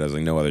I heard it, I was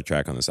like, no other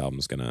track on this album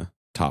is going to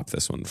top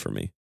this one for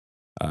me.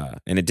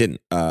 And it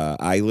didn't.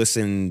 I don't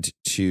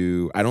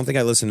think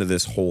I listened to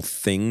this whole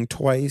thing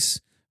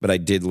twice, but I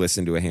did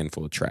listen to a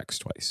handful of tracks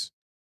twice.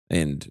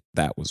 And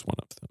that was one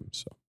of them.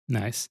 So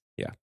nice.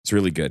 Yeah, it's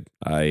really good.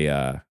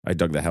 I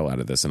dug the hell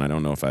out of this, and I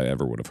don't know if I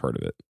ever would have heard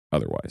of it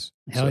otherwise.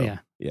 Hell yeah.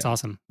 It's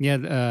awesome.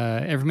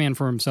 Yeah, Every Man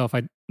for Himself,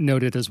 I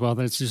noted as well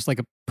that it's just like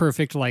a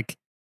perfect like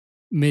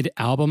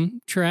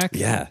mid-album track.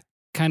 Yeah.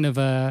 Kind of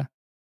like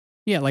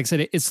I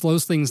said, it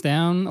slows things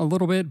down a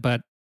little bit,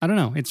 but I don't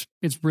know. It's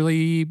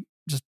really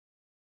just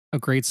a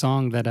great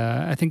song that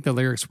I think the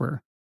lyrics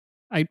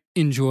I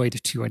enjoyed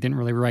too. I didn't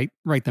really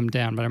write them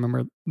down, but I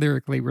remember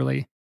lyrically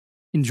really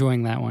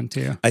enjoying that one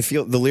too. I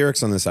feel the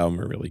lyrics on this album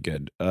are really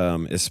good,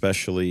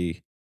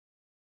 especially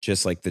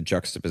just like the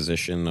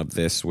juxtaposition of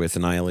this with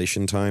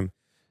Annihilation Time,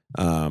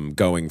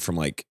 going from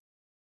like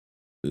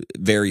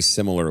very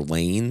similar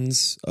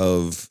lanes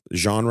of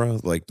genre.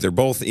 Like they're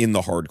both in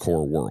the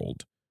hardcore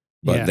world,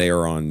 but they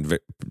are on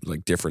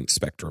like different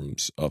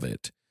spectrums of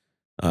it.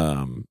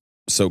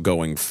 So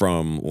going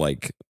from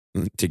like,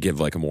 to give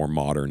like a more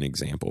modern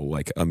example,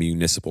 like a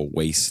Municipal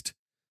Waste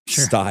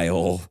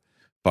style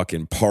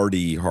fucking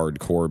party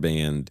hardcore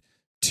band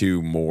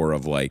to more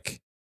of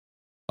like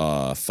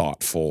a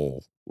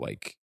thoughtful,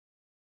 like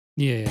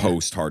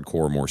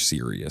post-hardcore, more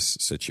serious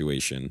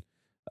situation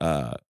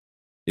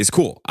is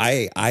cool.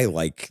 I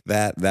like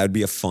that. That would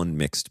be a fun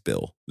mixed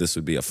bill. This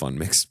would be a fun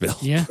mixed bill.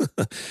 Yeah.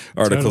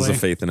 Articles of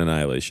Faith and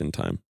Annihilation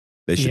Time.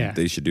 They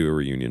should do a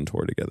reunion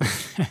tour together.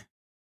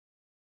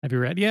 That'd be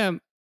rad. Yeah.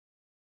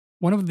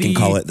 One of the can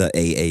call it the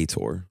AA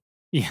tour.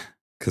 Yeah.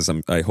 Because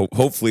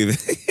hopefully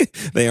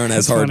they aren't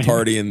as hard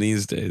partying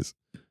these days.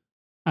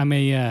 I'm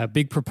a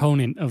big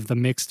proponent of the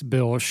mixed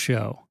bill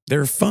show.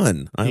 They're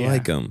fun. I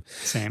like them.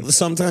 Same.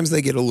 Sometimes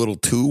they get a little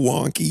too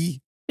wonky.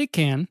 It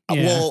can.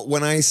 Yeah. Well,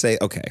 when I say,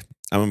 okay,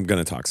 I'm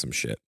going to talk some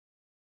shit.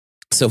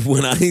 So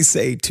when I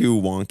say too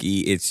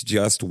wonky, it's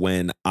just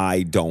when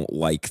I don't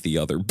like the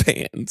other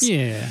bands.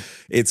 Yeah.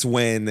 It's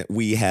when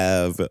we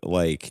have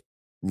like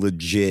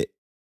legit.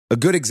 A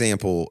good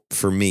example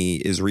for me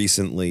is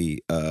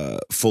recently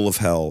Full of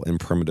Hell and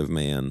Primitive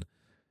Man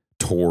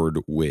toured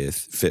with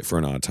Fit for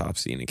an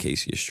Autopsy and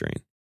Acacia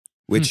Strain,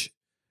 which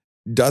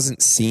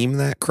doesn't seem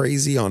that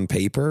crazy on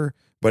paper,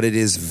 but it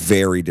is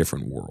very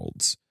different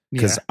worlds.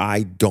 Because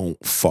I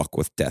don't fuck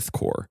with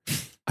deathcore.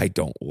 I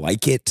don't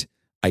like it.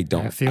 I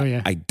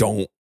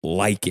don't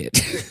like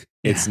it.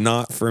 It's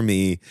not for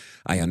me.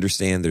 I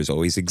understand there's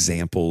always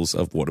examples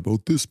of what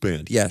about this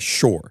band? Yeah,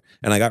 sure.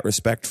 And I got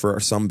respect for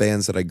some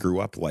bands that I grew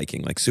up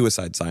liking, like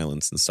Suicide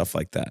Silence and stuff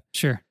like that.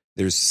 Sure.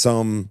 There's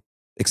some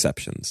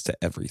exceptions to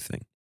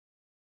everything.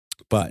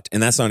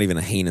 And that's not even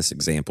a heinous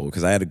example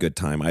because I had a good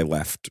time. I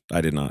left.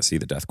 I did not see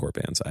the deathcore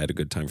bands. I had a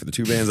good time for the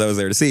 2 bands I was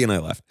there to see, and I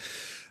left.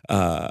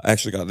 I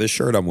actually got this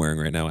shirt I'm wearing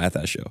right now at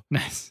that show.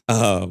 Nice.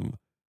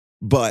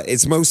 But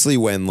it's mostly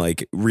when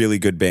like really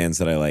good bands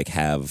that I like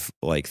have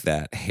like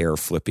that hair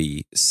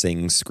flippy,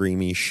 sing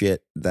screamy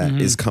shit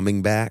that is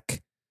coming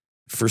back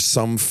for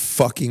some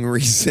fucking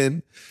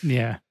reason.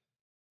 Yeah.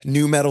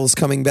 New metal's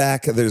coming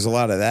back. There's a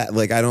lot of that.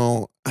 Like I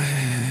don't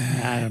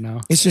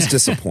know. It's just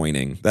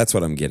disappointing. That's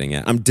what I'm getting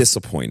at. I'm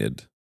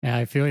disappointed. Yeah,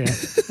 I feel you.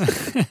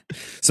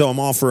 So I'm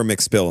all for a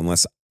mixed bill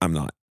unless I'm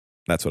not.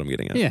 That's what I'm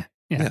getting at.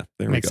 Yeah,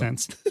 there makes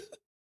sense.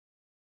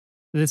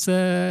 This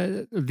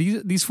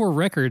these 4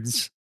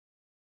 records.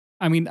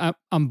 I mean,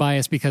 I'm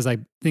biased because I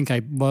think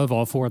I love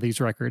all 4 of these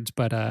records,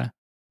 but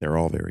they're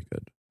all very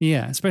good.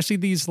 Yeah, especially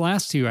these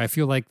last 2. I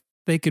feel like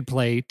they could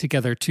play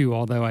together too.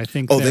 Although I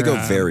think they go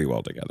very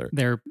well together.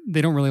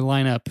 They don't really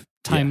line up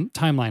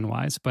timeline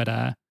wise, but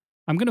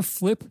I'm gonna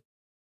flip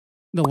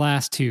the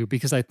last 2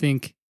 because I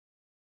think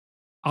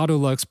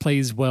Autolux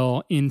plays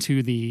well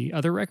into the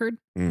other record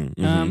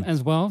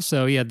as well.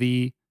 So yeah,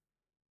 the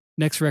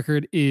next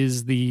record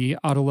is the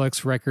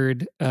Autolux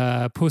record,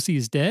 Pussy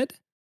is Dead.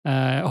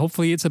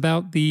 Hopefully it's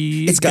about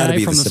the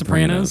guy from The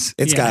Sopranos.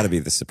 It's got to be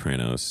The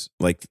Sopranos.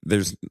 Like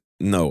there's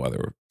no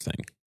other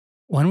thing.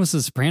 When did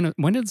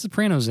The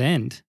Sopranos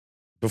end?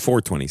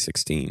 Before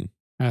 2016.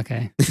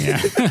 Okay.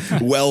 Yeah.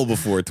 Well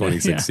before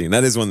 2016.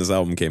 That is when this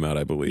album came out,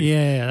 I believe.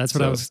 Yeah, that's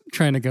what I was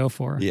trying to go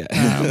for.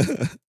 Yeah.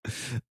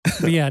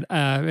 But yeah,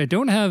 I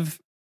don't have.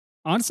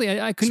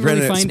 Honestly, I couldn't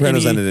really find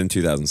Sopranos any. ended in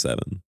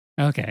 2007.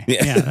 Okay.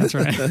 Yeah, that's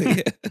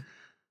right.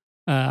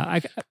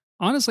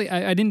 Honestly,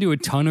 I didn't do a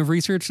ton of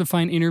research to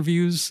find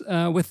interviews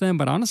with them,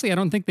 but honestly, I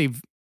don't think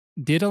they've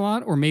did a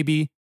lot, or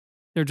maybe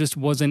there just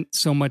wasn't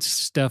so much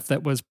stuff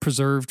that was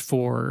preserved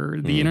for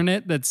the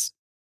internet that's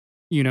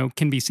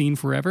can be seen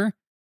forever.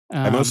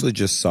 I mostly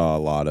just saw a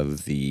lot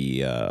of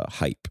the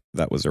hype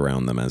that was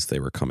around them as they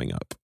were coming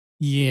up.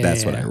 Yeah.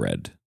 That's what I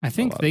read. I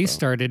think they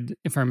started,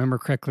 if I remember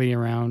correctly,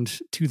 around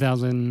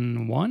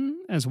 2001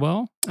 as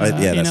well.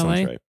 That in sounds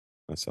LA. right.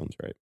 That sounds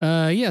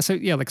right. So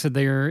like I said,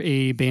 they're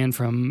a band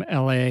from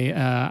LA.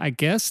 I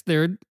guess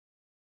they're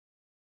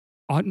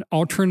an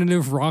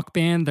alternative rock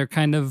band. They're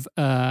kind of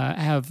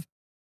have,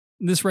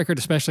 this record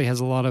especially has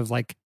a lot of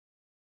like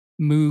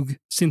Moog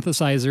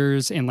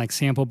synthesizers and like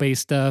sample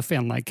based stuff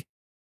and like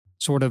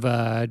sort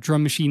of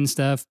drum machine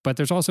stuff, but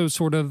there's also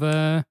sort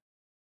of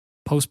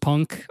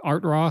post-punk,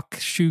 art rock,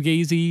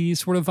 shoegazy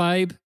sort of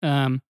vibe.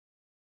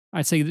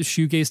 I'd say the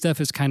shoegaze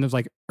stuff is kind of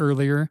like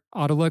earlier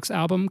Autolux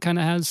album, kind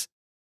of has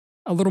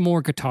a little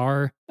more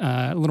guitar,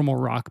 a little more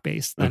rock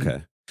based.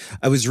 Okay.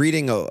 I was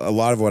reading a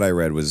lot of what I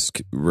read was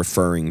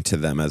referring to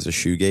them as a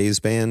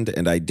shoegaze band,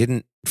 and I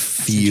didn't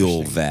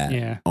feel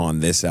that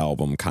on this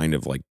album kind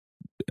of like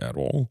at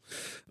all.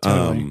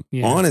 Totally.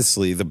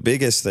 Honestly, the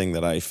biggest thing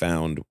that I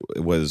found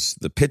was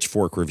the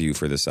Pitchfork review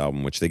for this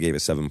album, which they gave a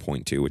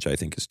 7.2, which I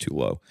think is too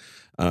low.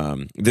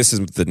 This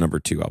is the number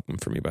 2 album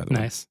for me, by the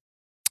way. Nice.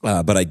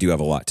 But I do have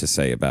a lot to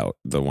say about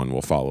the one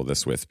we'll follow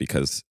this with,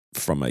 because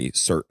from a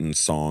certain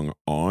song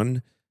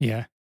on,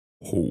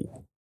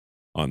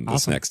 on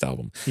this next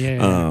album.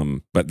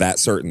 But that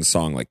certain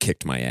song like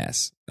kicked my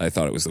ass. I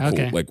thought it was the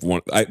cool, like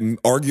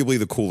arguably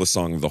the coolest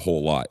song of the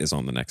whole lot is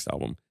on the next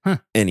album.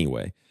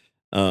 Anyway,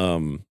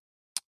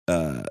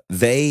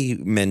 they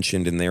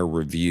mentioned in their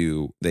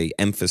review, they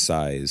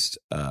emphasized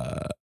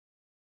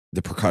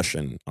the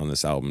percussion on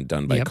this album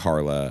done by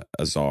Carla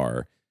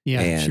Azar.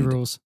 Yeah, and she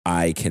rules.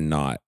 I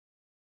cannot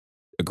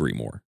agree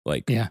more.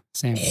 Like,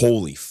 same.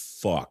 Holy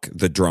fuck,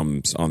 the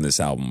drums on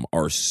this album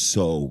are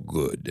so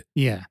good.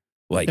 Yeah.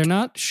 Like, they're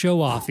not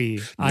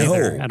show-offy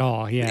either at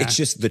all. Yeah. It's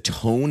just the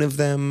tone of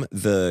them,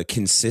 the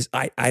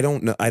I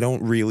don't know. I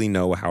don't really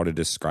know how to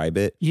describe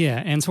it.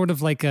 Yeah, and sort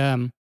of like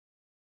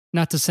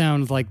not to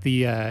sound like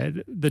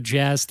the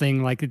jazz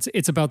thing, like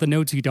it's about the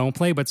notes you don't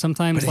play, but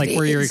sometimes like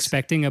where you're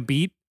expecting a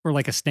beat or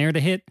like a snare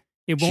to hit,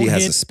 it won't hit. She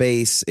has a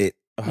space. It's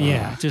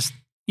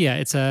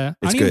I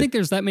don't even think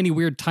there's that many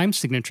weird time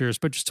signatures,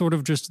 but just sort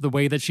of just the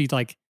way that she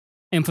like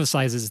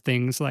emphasizes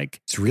things, like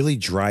it's really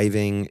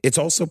driving. It's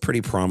also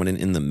pretty prominent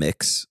in the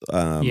mix.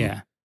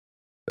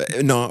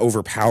 Not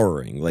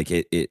overpowering. Like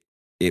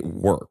it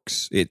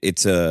works.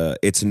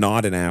 It's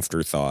not an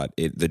afterthought.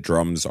 The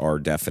drums are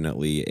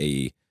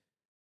definitely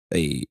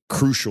a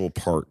crucial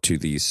part to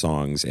these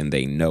songs, and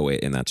they know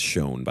it, and that's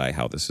shown by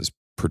how this is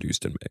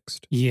produced and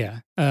mixed. Yeah.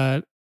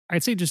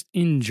 I'd say just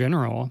in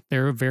general,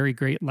 they're a very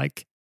great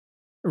like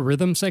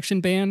rhythm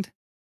section band.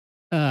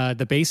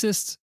 the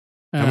bassist.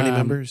 How many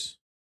members?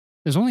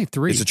 There's only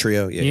 3. It's a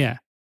trio. Yeah.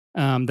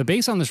 The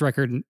bass on this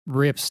record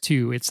rips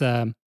too. It's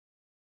I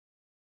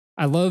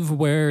love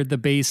where the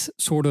bass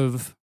sort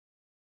of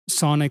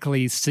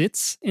sonically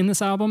sits in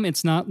this album.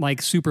 It's not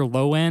like super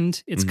low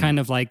end. It's kind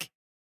of like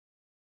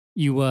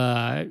you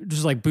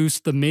just like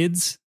boost the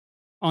mids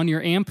on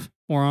your amp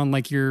or on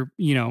like your,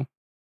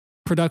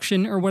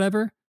 production or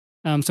whatever.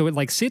 So it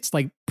like sits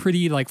like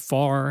pretty like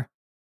far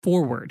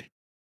forward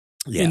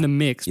in the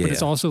mix, but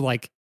it's also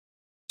like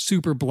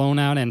super blown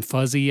out and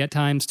fuzzy at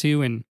times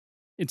too. And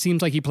it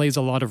seems like he plays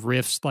a lot of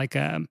riffs like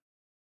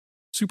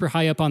super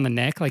high up on the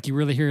neck. Like you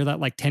really hear that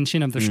like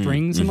tension of the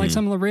strings in like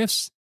some of the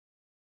riffs.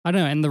 I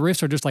don't know. And the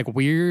riffs are just like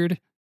weird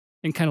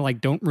and kind of like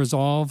don't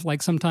resolve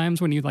like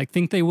sometimes when you like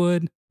think they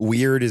would.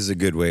 Weird is a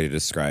good way to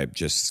describe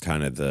just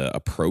kind of the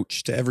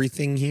approach to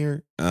everything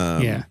here.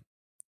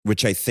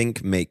 Which I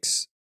think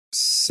makes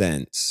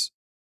sense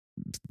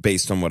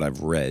based on what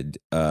I've read.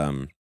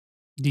 Do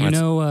you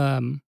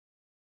know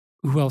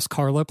who else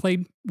Carla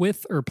played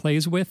with or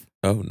plays with?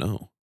 Oh,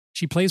 no.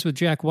 She plays with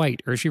Jack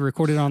White, or she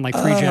recorded on like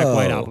 3 Jack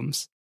White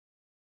albums.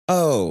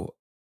 Oh,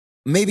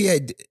 maybe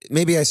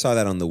I saw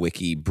that on the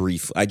wiki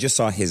briefly. I just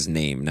saw his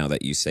name now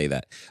that you say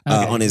that.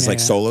 On his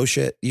solo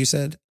shit, you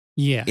said?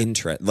 Yeah.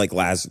 Like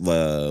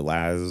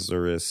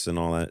Lazarus and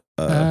all that.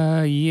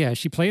 Yeah,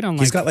 she played on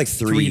like he's got like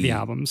 3 of the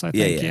albums, I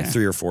think. Yeah,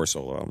 3 or 4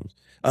 solo albums.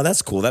 Oh,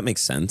 that's cool. That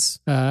makes sense.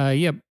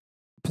 Yeah.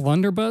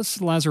 Blunderbuss,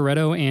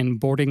 Lazaretto, and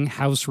Boarding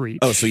House Reach.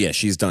 Oh, so yeah,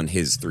 she's done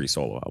his 3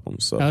 solo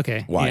albums. So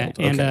okay. Wild.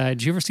 Yeah. And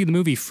did you ever see the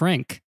movie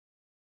Frank?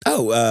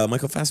 Oh,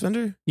 Michael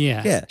Fassbender?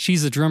 Yeah. Yeah.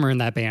 She's a drummer in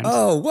that band.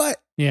 Oh, what?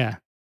 Yeah.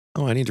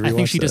 Oh, I need to rewatch that. I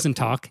think she doesn't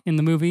talk in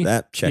the movie.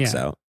 That checks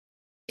out.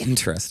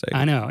 Interesting.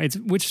 I know.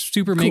 Which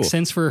super makes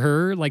sense for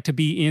her, like to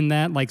be in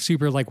that like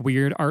super like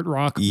weird art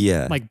rock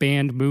like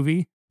band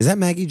movie. Is that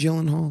Maggie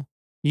Gyllenhaal?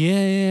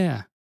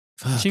 Yeah.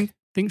 I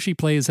think she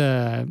plays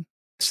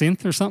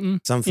synth or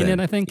something in it,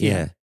 I think.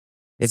 Yeah.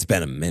 It's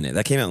been a minute.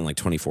 That came out in like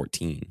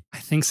 2014. I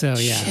think so,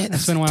 yeah. Shit,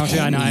 it's been a while.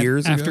 I know.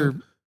 Years after ago?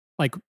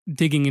 like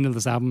digging into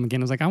this album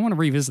again, I was like, I want to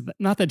revisit that.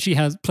 Not that she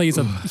plays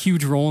a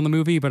huge role in the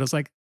movie, but it's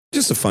like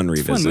just a fun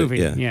revisit. Fun movie.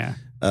 Yeah.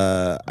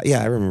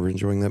 I remember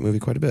enjoying that movie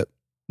quite a bit.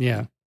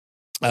 Yeah.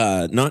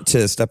 Not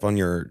to step on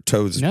your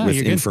toes with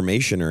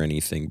information or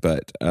anything,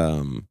 but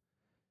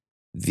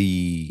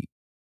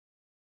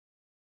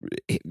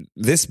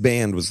this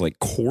band was like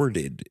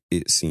courted,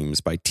 it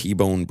seems, by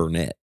T-Bone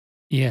Burnett.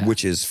 Yeah.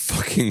 Which is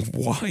fucking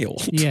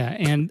wild. Yeah.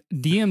 And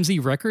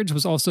DMZ Records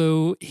was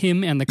also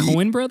him and the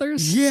Coen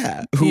brothers.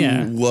 Yeah. Who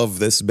love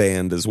this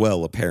band as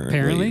well,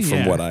 apparently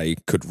from what I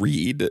could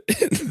read.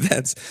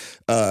 That's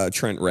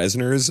Trent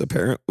Reznor's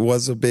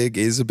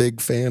is a big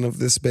fan of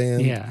this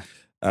band. Yeah.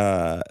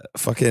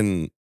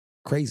 Fucking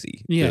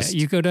crazy. Yeah.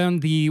 You go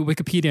down the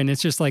Wikipedia and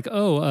it's just like,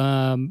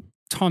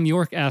 Tom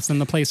York asked them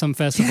to play some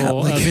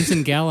festival.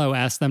 Vincent Gallo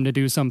asked them to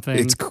do something.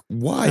 It's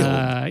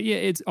wild.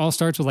 It all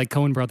starts with like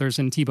Coen Brothers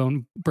and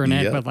T-Bone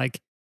Burnett, but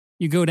like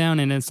you go down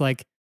and it's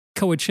like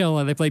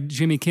Coachella. They played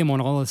Jimmy Kimmel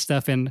and all this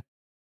stuff. And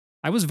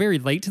I was very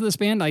late to this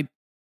band. I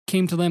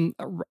came to them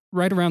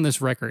right around this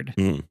record,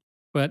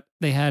 but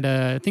they had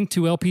I think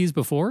 2 LPs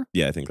before.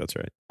 Yeah, I think that's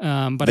right.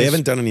 But they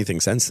haven't done anything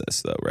since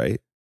this, though, right?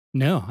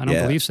 No, I don't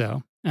believe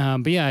so.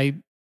 But yeah,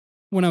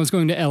 when I was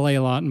going to LA a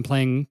lot and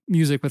playing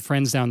music with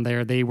friends down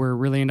there, they were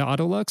really into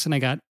Autolux, and I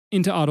got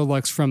into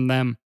Autolux from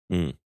them.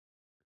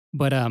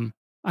 But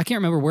I can't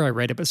remember where I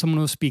read it, but someone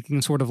was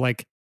speaking sort of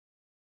like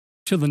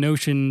to the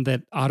notion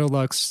that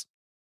Autolux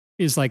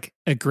is like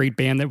a great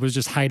band that was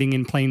just hiding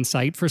in plain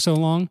sight for so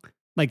long.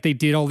 Like they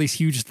did all these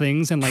huge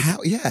things and like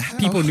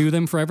people knew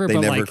them forever, they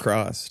but never like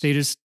crossed. They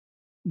just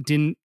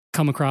didn't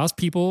come across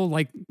people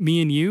like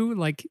me and you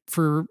like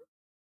for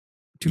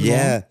too long.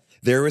 Yeah,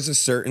 there was a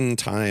certain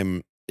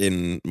time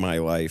in my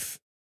life,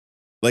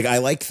 like I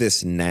like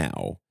this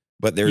now,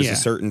 but there's a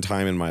certain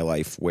time in my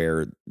life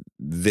where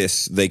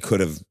they could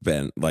have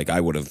been like I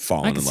would have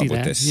fallen in love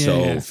with this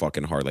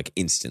fucking hard, like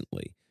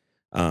instantly.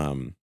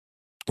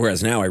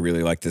 Whereas now I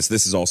really like this.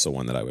 This is also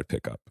one that I would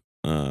pick up.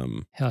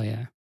 Hell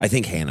yeah. I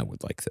think Hannah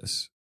would like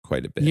this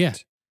quite a bit. Yeah,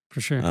 for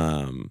sure.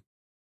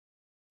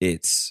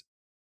 It's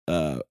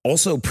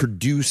also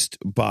produced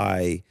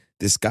by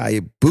this guy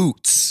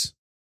Boots.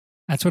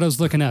 That's what I was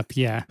looking up.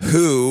 Yeah.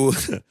 Who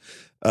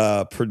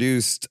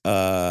produced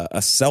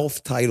a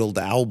self-titled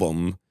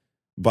album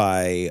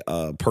by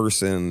a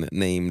person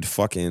named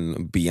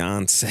fucking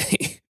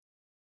Beyonce.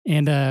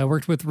 And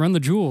worked with Run the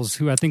Jewels,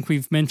 who I think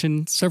we've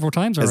mentioned several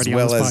times already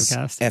on this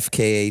podcast.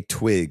 FKA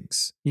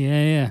Twigs.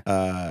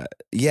 Yeah.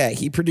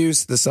 He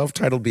produced the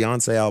self-titled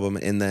Beyonce album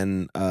and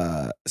then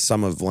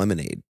some of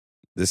Lemonade.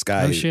 This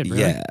guy, oh, shit,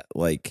 really?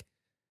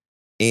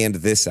 and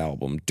this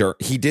album.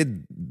 He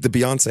did the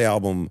Beyonce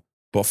album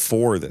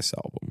before this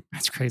album.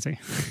 That's crazy.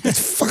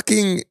 That's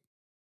fucking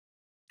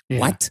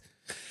what?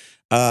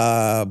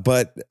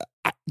 But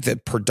the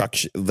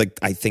production, like,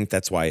 I think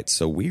that's why it's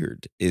so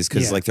weird, is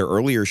because like their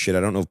earlier shit, I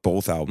don't know if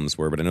both albums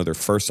were, but I know their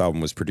first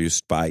album was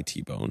produced by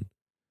T-Bone.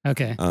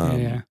 Okay.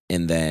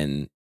 And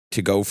then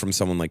to go from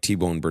someone like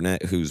T-Bone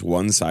Burnett, who's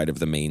one side of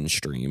the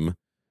mainstream,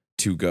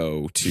 to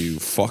go to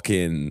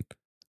fucking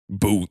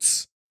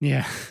Boots.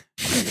 Yeah.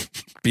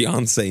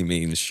 Beyonce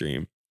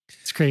mainstream.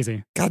 It's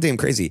crazy. Goddamn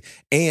crazy.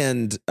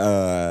 And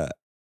for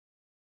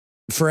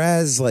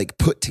as like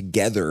put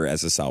together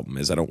as this album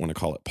is, I don't want to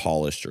call it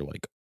polished or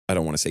like, I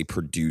don't want to say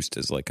produced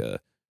as like a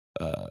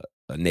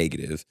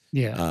negative.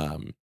 Yeah.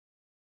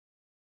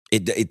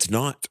 It's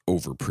not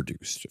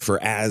overproduced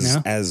for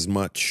as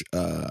much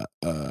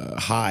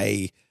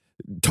high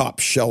top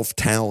shelf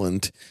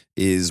talent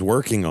is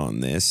working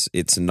on this.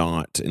 It's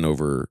not an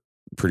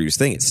overproduced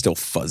thing. It's still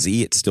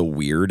fuzzy. It's still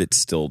weird. It's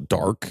still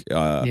dark.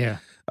 Yeah.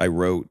 I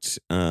wrote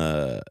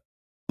and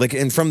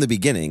from the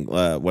beginning,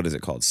 what is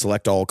it called?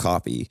 Select all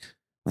copy.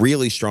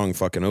 Really strong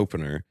fucking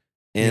opener.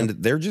 And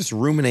they're just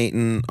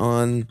ruminating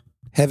on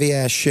heavy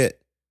ass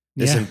shit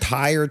this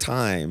entire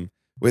time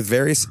with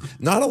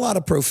not a lot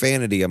of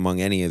profanity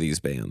among any of these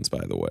bands,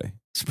 by the way.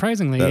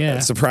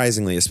 Surprisingly,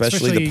 Surprisingly,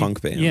 especially the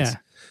punk bands. Yeah.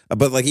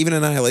 But like even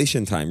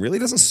Annihilation Time really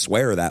doesn't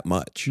swear that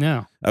much.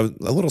 No. I was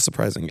a little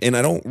surprising. And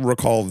I don't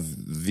recall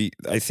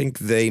I think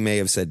they may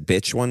have said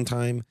bitch one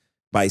time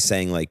by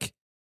saying like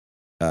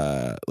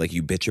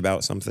you bitch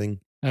about something.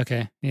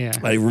 Okay. Yeah.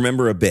 I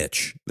remember a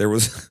bitch.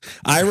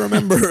 I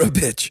remember a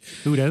bitch.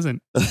 Who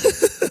doesn't?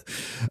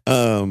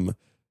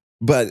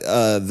 But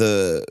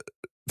the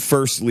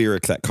first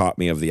lyric that caught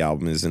me of the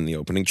album is in the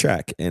opening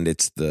track, and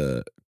it's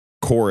the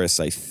chorus,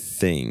 I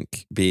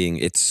think, being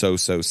 "It's so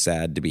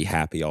sad to be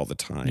happy all the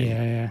time."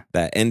 Yeah.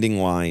 That ending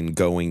line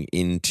going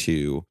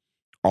into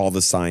 "All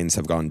the signs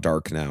have gone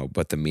dark now,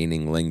 but the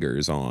meaning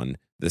lingers on.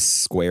 The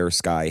square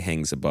sky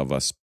hangs above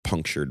us,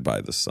 punctured by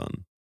the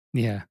sun."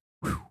 Yeah.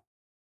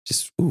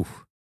 Just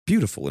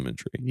beautiful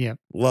imagery. Yeah.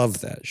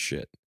 Love that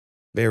shit.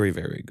 Very,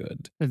 very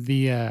good.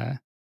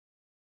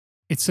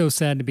 It's so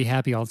sad to be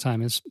happy all the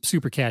time is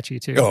super catchy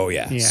too. Oh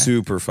yeah.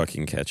 Super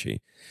fucking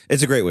catchy.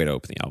 It's a great way to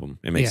open the album.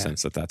 It makes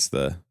sense that that's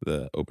the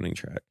opening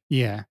track.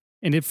 Yeah.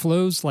 And it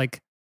flows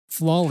like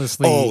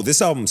flawlessly. Oh,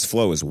 this album's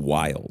flow is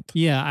wild.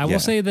 Yeah. I will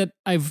say that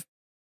I've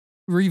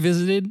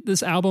revisited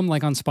this album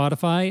like on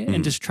Spotify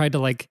and just tried to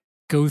like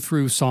go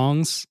through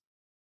songs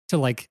to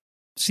like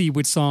see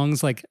which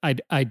songs like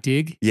I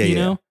dig, you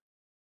know?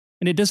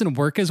 And it doesn't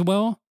work as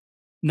well,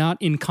 not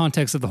in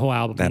context of the whole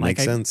album. That like,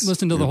 makes sense. I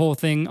listened to the whole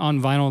thing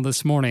on vinyl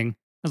this morning. I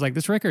was like,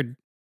 this record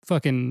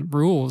fucking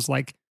rules.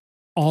 Like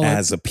all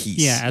as a piece.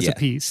 Yeah, as a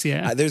piece.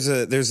 Yeah. There's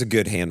a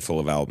good handful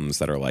of albums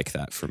that are like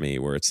that for me,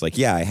 where it's like,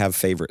 I have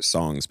favorite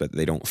songs, but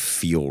they don't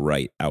feel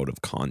right out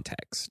of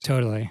context.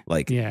 Totally.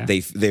 Like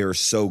they are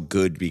so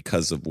good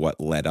because of what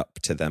led up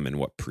to them and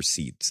what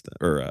precedes them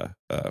or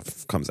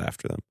comes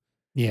after them.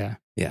 Yeah.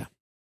 Yeah.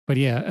 But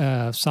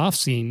Soft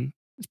Scene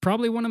is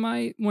probably one of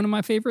my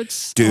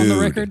favorites on the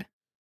record.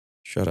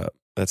 Shut up.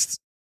 That's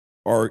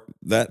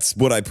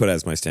what I put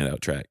as my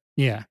standout track.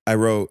 Yeah. I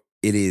wrote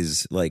it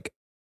is like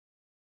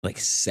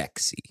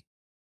sexy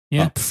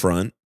up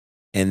front,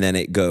 and then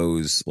it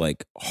goes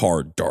like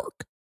hard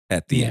dark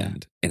at the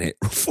end, and it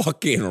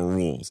fucking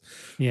rules.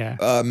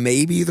 Yeah.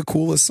 Maybe the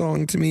coolest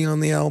song to me on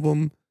the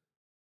album.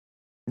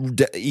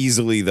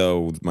 Easily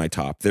though, my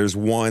top. There's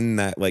one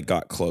that like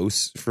got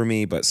close for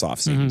me, but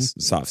Soft Scene's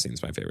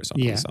my favorite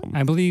song on this album.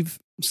 I believe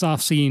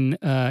Soft Scene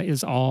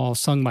is all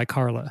sung by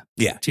Carla.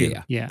 Yeah.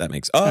 That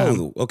makes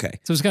okay.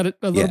 So it's got a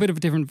little bit of a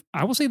different.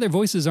 I will say their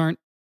voices aren't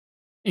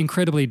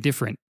incredibly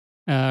different.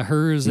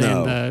 Hers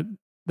and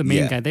the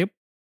main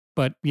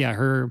guy.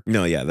 Her.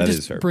 No, that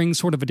is her. Brings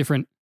sort of a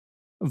different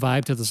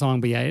vibe to the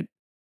song, but like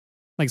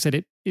I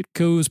said, it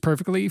goes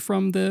perfectly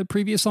from the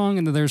previous song,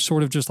 and then there's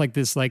sort of just like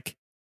this like.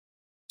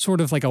 Sort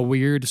of like a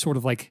weird, sort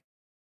of like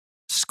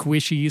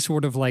squishy,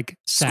 sort of like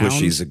sound.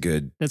 Squishy's a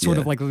good. That sort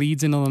of like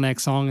leads into the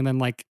next song, and then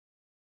like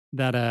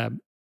that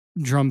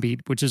drum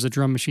beat, which is a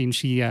drum machine.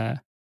 She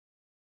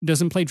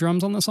doesn't play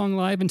drums on the song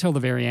live until the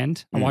very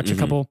end. I watch a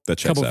couple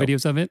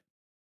videos of it.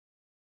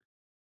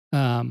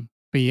 But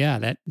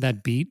yeah,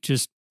 that beat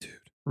just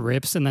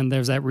rips, and then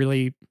there's that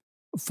really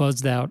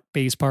fuzzed out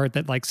bass part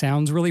that like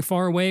sounds really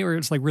far away, or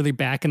it's like really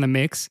back in the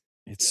mix.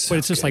 It's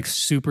just like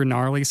super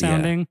gnarly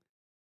sounding.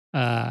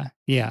 I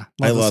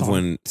love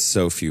when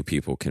so few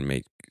people can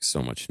make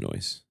so much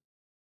noise.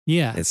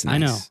 Yeah, it's nice. I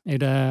know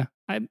it.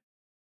 I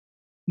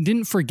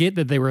didn't forget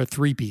that they were a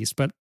 3-piece,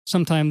 but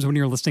sometimes when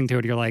you're listening to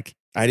it, you're like,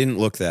 I didn't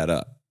look that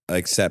up.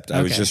 Except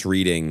I was just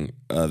reading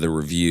the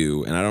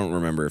review, and I don't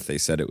remember if they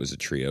said it was a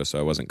trio, so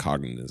I wasn't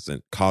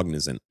cognizant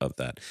of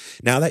that.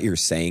 Now that you're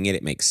saying it,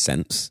 it makes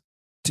sense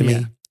to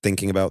me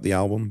thinking about the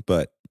album.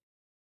 But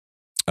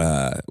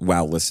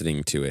while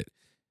listening to it,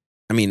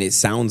 I mean, it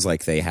sounds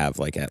like they have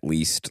like at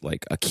least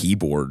like a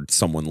keyboard,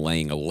 someone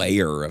laying a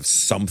layer of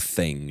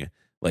something,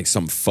 like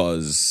some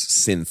fuzz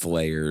synth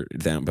layer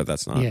down, but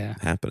that's not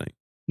happening.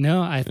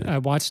 No, I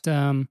watched,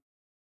 I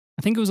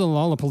think it was a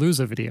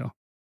Lollapalooza video.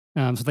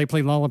 So they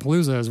played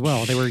Lollapalooza as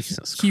well. They were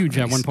huge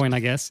at one point, I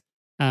guess.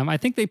 I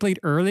think they played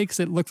early because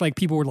it looked like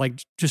people were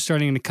like just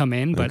starting to come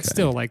in, but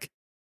still like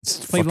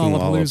played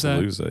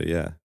Lollapalooza.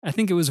 Yeah. I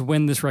think it was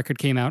when this record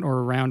came out or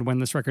around when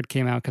this record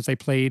came out because they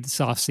played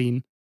Soft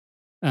Scene.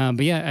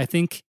 But yeah, I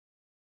think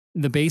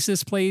the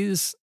bassist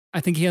plays, I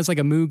think he has like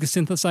a Moog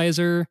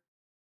synthesizer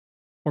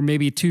or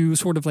maybe two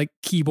sort of like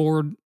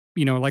keyboard,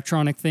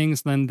 electronic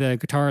things. Then the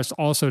guitarist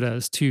also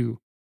does too.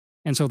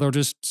 And so they'll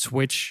just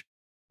switch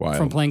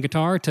from playing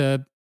guitar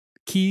to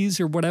keys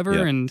or whatever.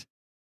 Yeah. And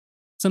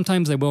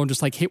sometimes they will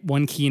just like hit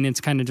one key and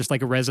it's kind of just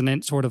like a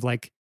resonant sort of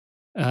like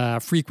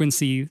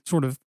frequency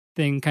sort of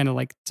thing, kind of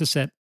like to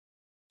set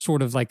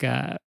sort of like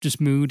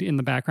just mood in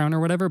the background or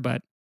whatever.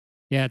 But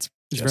yeah, it's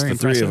just very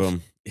impressive. 3 of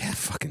them.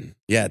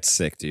 Yeah, it's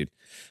sick, dude.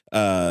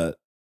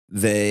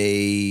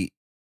 They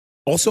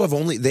also have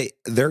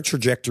their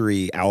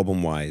trajectory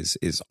album wise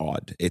is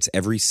odd. It's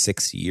every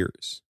 6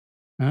 years.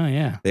 Oh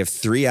yeah, they have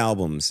 3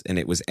 albums, and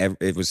it was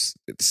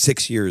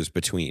 6 years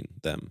between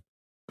them.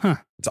 Huh?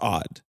 It's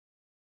odd.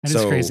 That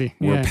is crazy.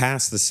 We're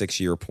past the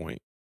 6-year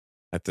point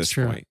at this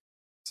point.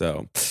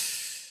 So,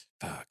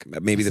 fuck.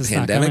 Maybe the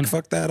pandemic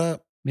fucked that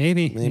up.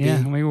 Maybe.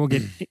 Yeah. Maybe we'll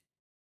get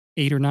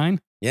 8 or 9.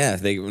 Yeah.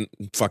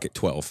 Fuck it.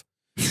 12.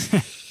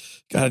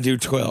 Gotta do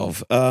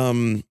 12.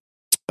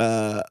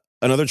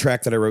 Another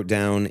track that I wrote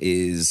down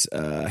is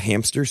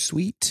Hamster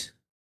Sweet.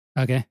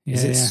 Okay. Yeah,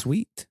 is it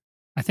Sweet?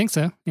 I think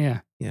so.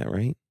 Yeah. Yeah,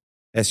 right?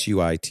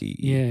 SUITE.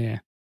 Yeah.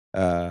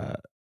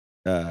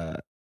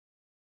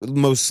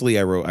 Mostly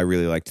I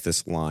really liked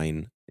this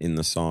line in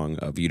the song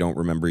of, you don't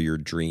remember your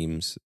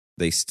dreams,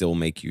 they still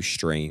make you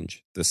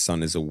strange. The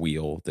sun is a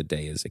wheel, the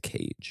day is a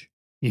cage.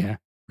 Yeah.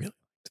 Really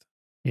liked that.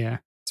 Yeah.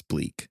 It's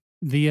bleak.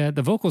 The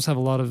vocals have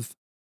a lot of,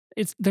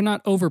 they're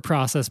not over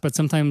processed, but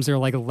sometimes they're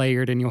like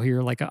layered and you'll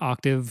hear like an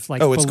octave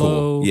like it's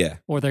below. Cool. Yeah.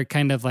 Or they're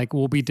kind of like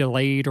will be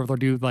delayed, or they'll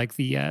do like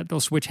they'll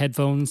switch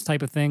headphones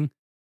type of thing.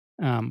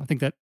 I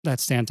think that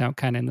stands out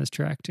kind of in this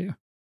track too.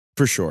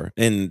 For sure.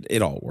 And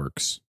it all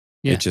works.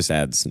 Yeah. It just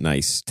adds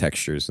nice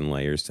textures and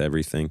layers to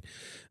everything.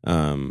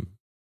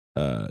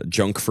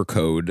 Junk for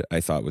Code,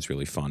 I thought was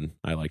really fun.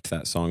 I liked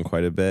that song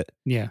quite a bit.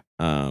 Yeah.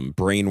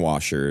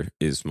 Brainwasher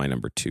is my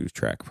number 2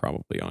 track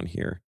probably on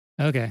here.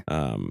 Okay.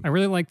 I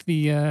really liked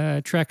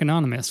the track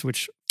Anonymous,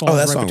 which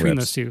falls right between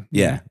those two.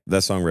 Yeah,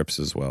 that song rips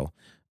as well.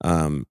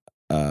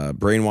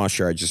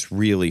 Brainwasher, I just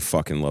really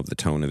fucking love the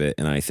tone of it,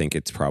 and I think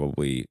it's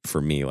probably,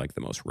 for me, like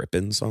the most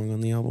ripping song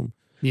on the album.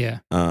 Yeah.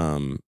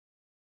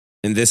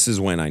 And this is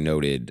when I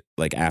noted,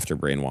 like, after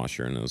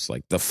Brainwasher, and it was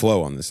like, the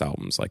flow on this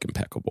album is like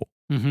impeccable.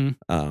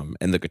 Mm-hmm.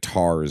 And the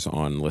guitars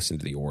on Listen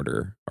to the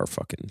Order are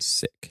fucking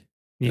sick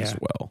as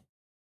well.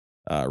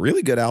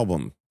 Really good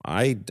album.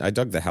 I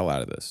dug the hell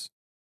out of this.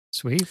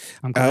 Sweet.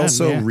 I'm glad. I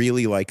also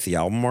really like the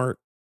album art.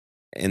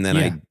 And then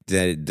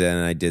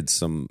I did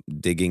some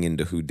digging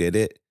into who did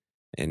it,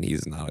 and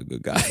he's not a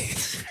good guy.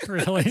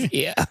 Really?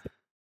 Yeah.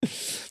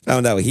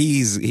 Found out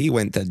he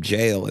went to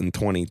jail in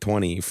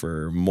 2020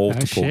 for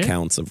multiple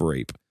counts of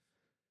rape.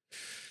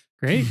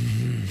 Great.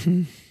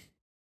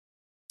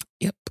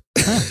 Yep.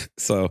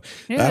 So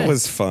that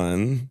was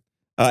fun.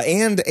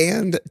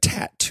 And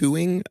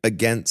tattooing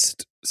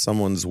against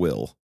someone's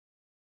will.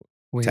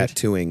 Weird.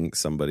 Tattooing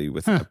somebody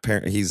with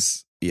apparently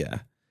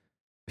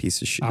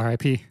piece of shit.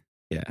 R.I.P.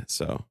 Yeah,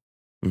 so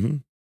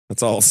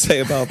that's all I'll say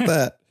about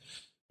that.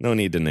 No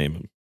need to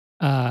name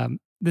him.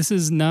 This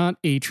is not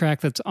a track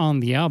that's on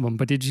the album,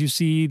 but did you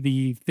see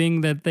the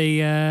thing that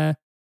they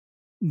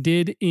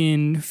did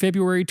in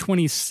February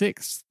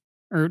 26th?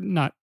 Or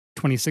not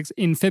 26th,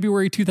 in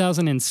February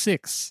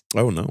 2006.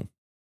 Oh, no.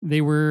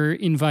 They were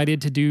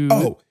invited to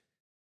do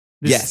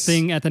this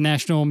thing at the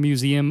National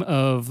Museum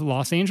of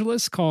Los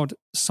Angeles called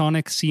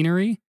Sonic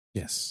Scenery.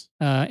 Yes.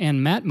 And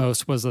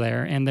Matmos was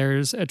there, and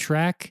there's a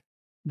track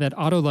that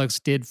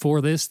Autolux did for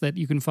this that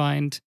you can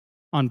find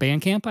on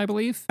Bandcamp, I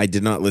believe. I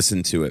did not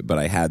listen to it, but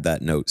I had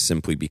that note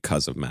simply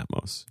because of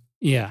Matmos.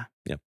 Yeah.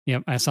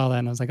 Yep. I saw that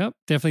and I was like, oh,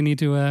 definitely need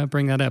to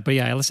bring that up. But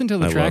yeah, I listened to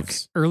the track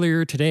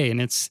earlier today,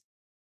 and it's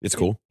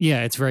cool.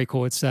 Yeah, it's very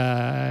cool. It's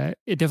it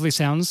definitely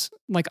sounds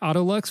like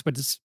Autolux, but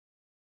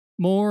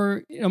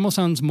it almost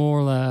sounds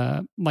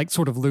more like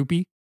sort of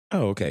loopy.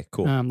 Oh, okay,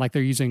 cool. Like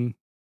they're using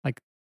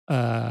like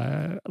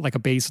a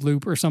bass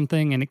loop or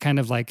something, and it kind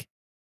of like,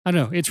 I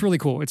don't know. It's really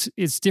cool.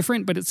 It's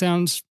different, but it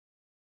sounds,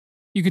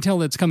 you can tell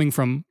that it's coming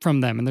from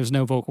them, and there's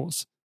no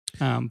vocals.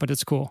 But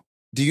it's cool.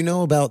 Do you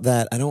know about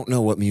that? I don't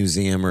know what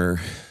museum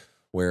or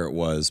where it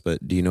was,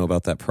 but do you know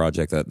about that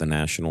project that the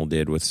National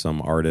did with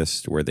some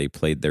artist where they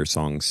played their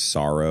song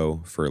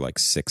Sorrow for like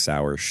 6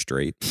 hours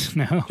straight?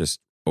 No. Just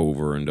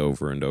over and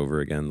over and over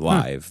again.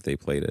 Live, they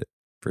played it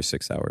for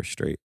 6 hours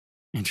straight.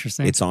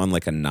 Interesting. It's on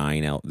like a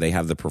 9L. They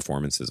have the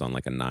performances on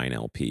like a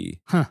 9LP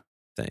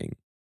thing.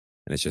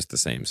 And it's just the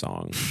same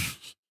song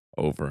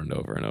over and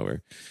over and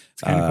over.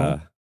 It's kind of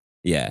cool.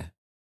 Yeah.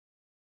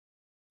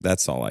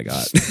 That's all I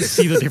got.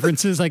 See the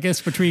differences, I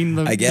guess, between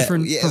the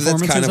different performances,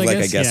 that's kind of like,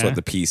 I guess, what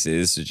the piece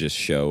is, to just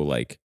show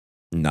like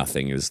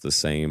nothing is the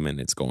same and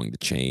it's going to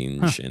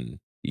change. And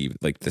even,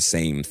 like the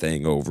same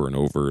thing over and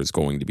over is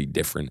going to be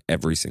different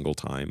every single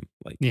time.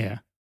 Like, yeah.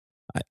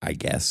 I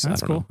guess.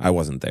 That's I don't know. I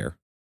wasn't there.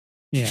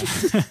 Yeah.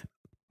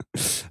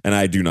 And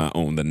I do not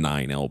own the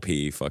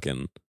 9LP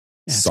fucking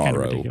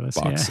Sorrow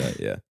box set.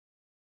 Yeah.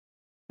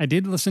 I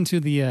did listen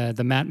to the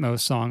Matmos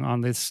song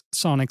on this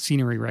Sonic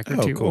Scenery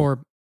record too, cool.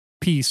 or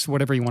piece,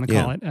 whatever you want to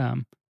call it.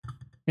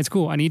 It's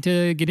cool. I need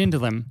to get into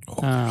them.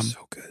 They're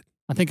so good.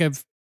 I think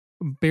I've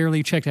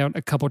barely checked out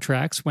a couple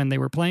tracks when they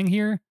were playing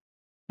here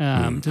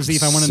to see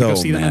if I wanted to go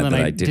see them, and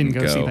then I didn't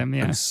go see them.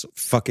 Yeah,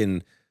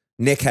 fucking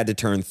Nick had to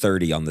turn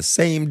 30 on the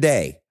same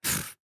day.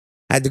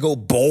 Had to go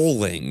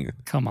bowling.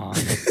 Come on.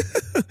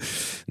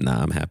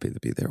 Nah, I'm happy to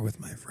be there with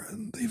my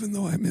friend, even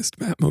though I missed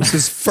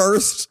Matmos'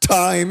 first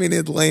time in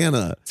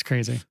Atlanta. It's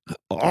crazy.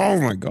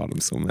 Oh my God, I'm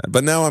so mad.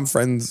 But now I'm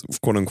friends,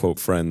 quote unquote,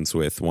 friends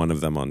with one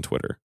of them on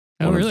Twitter.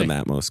 One of the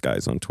Matmos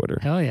guys on Twitter.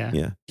 Hell yeah.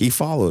 Yeah. He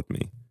followed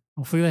me.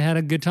 Hopefully they had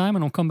a good time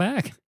and will come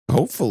back.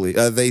 Hopefully.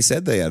 They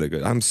said they had a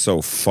good... I'm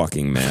so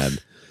fucking mad.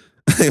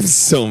 I'm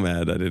so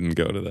mad I didn't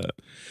go to that.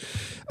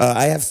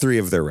 I have 3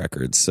 of their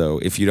records, so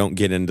if you don't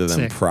get into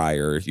them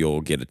prior, you'll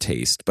get a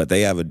taste. But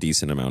they have a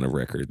decent amount of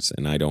records,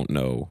 and I don't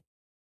know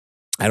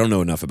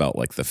enough about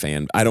like the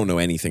fan. I don't know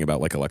anything about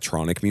like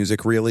electronic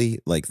music really.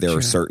 Like there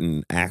are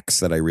certain acts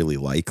that I really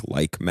like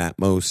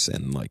Matmos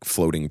and like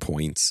Floating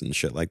Points and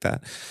shit like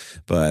that.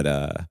 But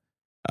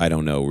I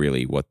don't know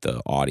really what the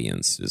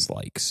audience is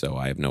like, so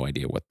I have no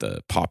idea what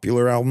the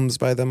popular albums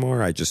by them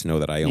are. I just know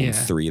that I own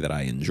 3 that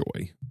I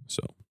enjoy.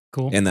 So.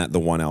 Cool. And that the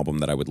one album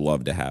that I would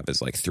love to have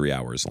is like 3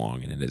 hours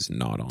long, and it is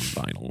not on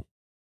vinyl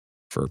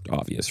for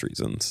obvious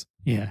reasons.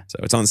 Yeah. So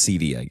it's on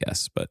CD, I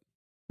guess. But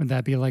would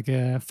that be like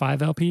a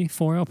 5 LP,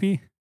 4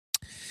 LP?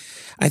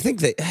 I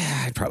think that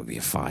it'd probably be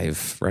a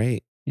 5,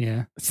 right?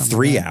 Yeah.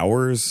 3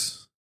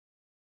 hours.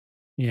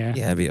 Yeah.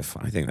 Yeah, I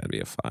think that'd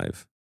be a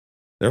 5.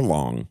 They're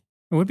long.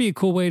 It would be a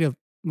cool way to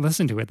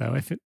listen to it though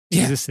if it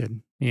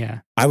existed.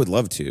 Yeah. I would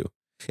love to.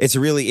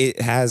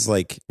 It has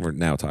like, we're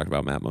now talking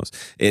about Matmos.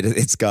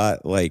 It's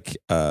got like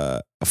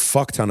a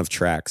fuck ton of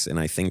tracks, and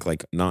I think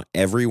like not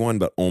everyone,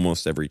 but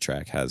almost every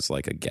track has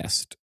like a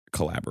guest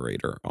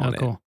collaborator on it.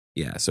 Cool.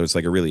 Yeah, so it's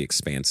like a really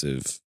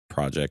expansive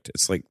project.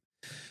 It's like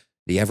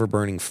the Ever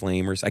Burning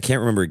Flamers. I can't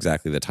remember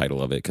exactly the title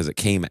of it because it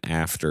came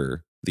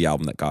after the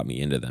album that got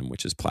me into them,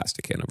 which is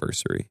Plastic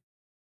Anniversary.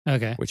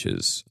 Okay. Which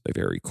is a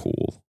very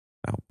cool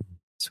album.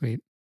 Sweet.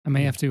 I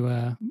may have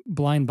to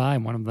blind buy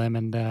one of them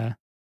and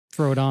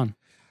throw it on.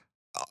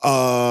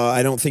 I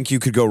don't think you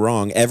could go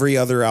wrong. Every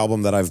other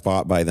album that I've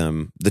bought by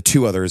them, the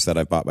 2 others that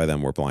I've bought by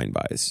them were blind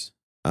buys.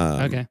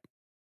 Okay.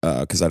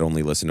 Because I'd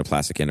only listen to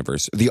Plastic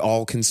Anniversary. The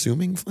All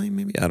Consuming Flame,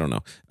 maybe? I don't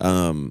know.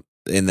 And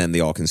then the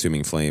All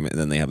Consuming Flame, and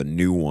then they have a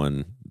new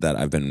one that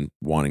I've been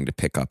wanting to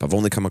pick up. I've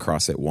only come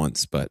across it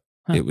once, but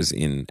it was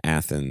in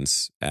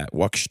Athens at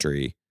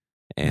Wuxtree,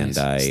 and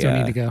I still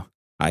need to go.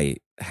 I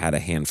had a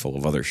handful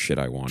of other shit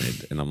I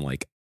wanted, and I'm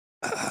like,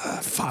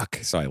 fuck.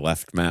 So I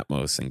left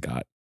Matmos and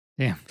got...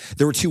 Yeah.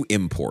 There were 2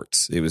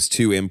 imports. It was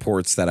 2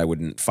 imports that I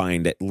wouldn't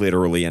find it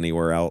literally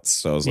anywhere else.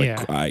 So I was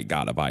like, I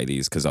gotta buy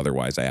these because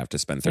otherwise I have to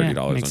spend $30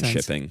 on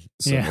shipping.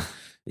 So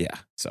yeah.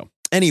 So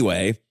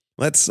anyway,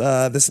 let's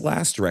this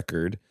last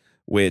record,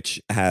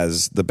 which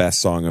has the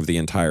best song of the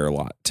entire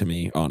lot to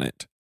me on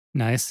it.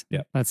 Nice.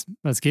 Yeah. Let's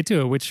get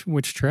to it.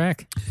 Which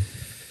track?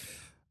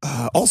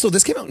 Also,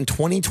 this came out in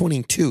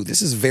 2022.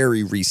 This is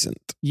very recent.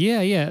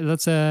 Yeah.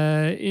 Let's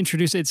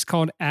introduce it. It's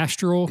called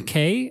Astrel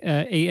K,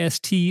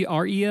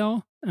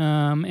 Astrel.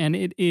 And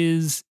it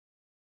is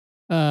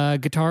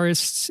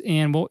guitarists.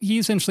 And well, he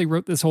essentially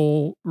wrote this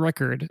whole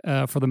record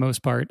for the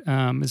most part.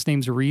 His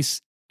name's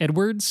Reese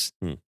Edwards.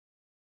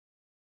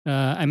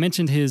 I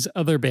mentioned his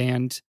other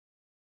band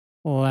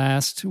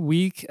last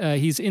week.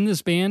 He's in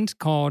this band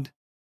called,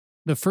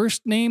 the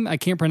first name I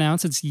can't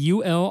pronounce. It's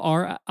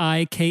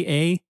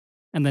Ulrika.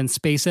 And then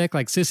Spacek,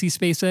 like Sissy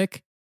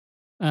Spacek.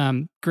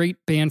 Great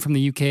band from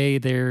the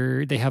UK.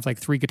 They have like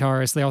 3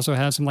 guitarists. They also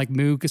have some like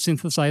Moog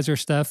synthesizer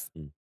stuff.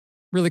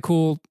 Really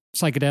cool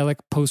psychedelic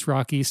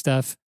post-rocky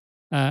stuff.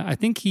 I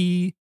think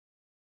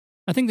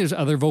there's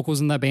other vocals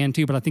in that band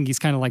too, but I think he's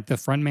kind of like the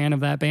front man of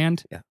that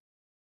band. Yeah.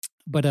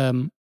 But I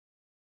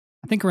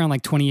think around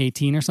like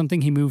 2018 or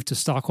something, he moved to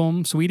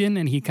Stockholm, Sweden,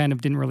 and he kind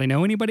of didn't really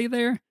know anybody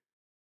there.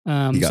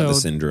 He got the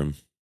syndrome.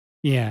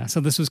 Yeah, so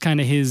this was kind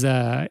of his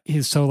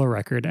solo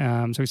record.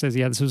 So he says,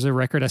 this was a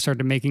record I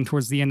started making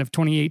towards the end of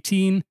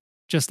 2018,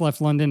 just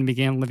left London and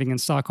began living in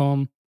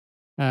Stockholm.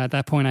 At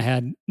that point, I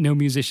had no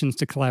musicians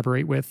to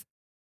collaborate with.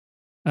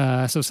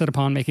 So set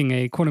upon making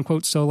a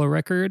quote-unquote solo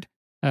record.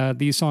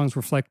 These songs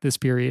reflect this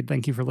period.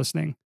 Thank you for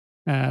listening.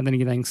 Then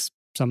he thanks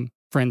some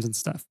friends and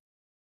stuff.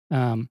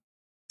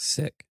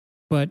 Sick.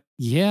 But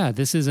yeah,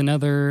 this is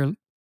another,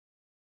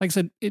 like I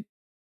said, it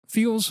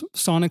feels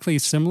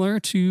sonically similar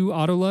to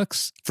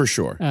Autolux. For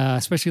sure.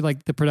 Especially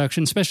like the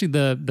production, especially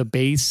the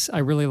bass. I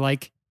really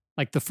like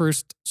the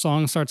first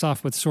song starts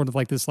off with sort of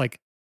like this like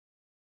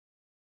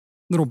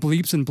little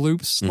bleeps and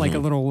bloops, like a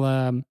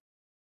little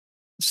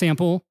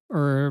sample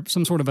or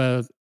some sort of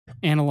a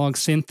analog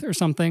synth or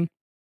something.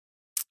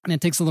 And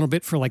it takes a little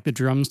bit for like the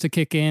drums to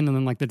kick in, and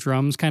then like the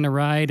drums kind of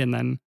ride, and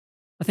then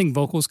I think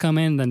vocals come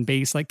in, then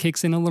bass like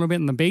kicks in a little bit,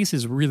 and the bass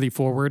is really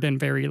forward and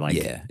very like,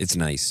 yeah, it's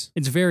nice.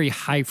 It's very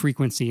high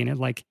frequency, and it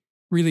like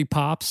really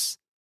pops.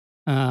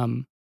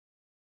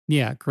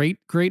 Yeah, great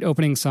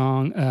opening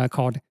song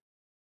called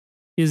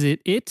Is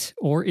It It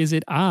or Is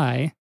It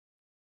I?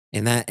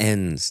 And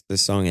the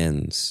song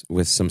ends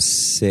with some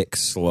sick,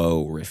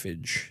 slow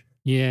riffage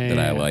that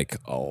I like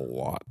a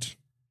lot.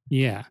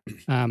 Yeah.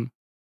 I'm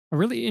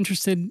really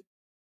interested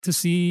to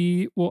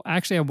see, well,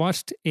 actually, I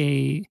watched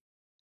a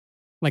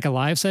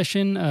live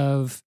session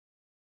of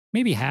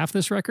maybe half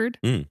this record.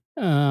 And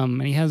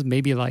he has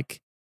maybe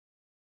like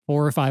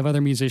 4 or 5 other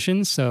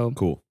musicians. So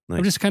cool. Nice.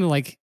 I'm just kind of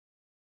like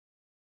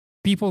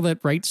people that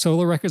write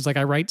solo records. Like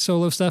I write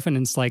solo stuff and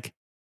it's like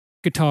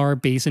guitar,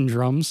 bass, and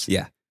drums.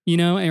 Yeah. You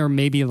know, or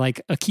maybe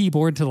like a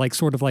keyboard to like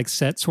sort of like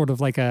set sort of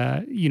like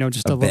a, you know,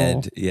 just a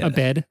little bed, a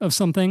bed of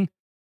something.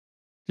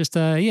 Just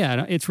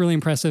it's really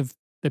impressive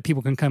that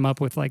people can come up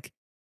with like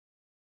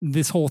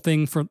this whole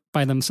thing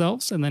by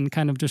themselves and then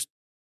kind of just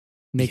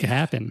make it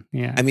happen.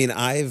 Yeah. I mean,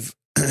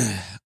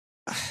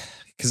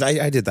 because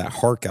I did that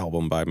Hark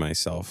album by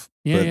myself,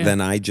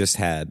 then I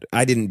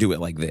didn't do it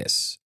like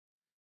this.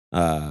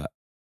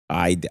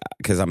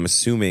 Because I'm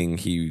assuming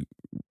he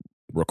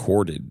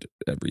recorded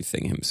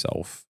everything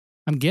himself.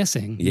 I'm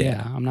guessing.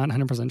 Yeah. I'm not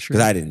 100% sure.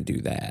 Because I didn't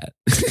do that.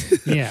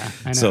 Yeah.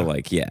 I know. So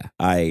like,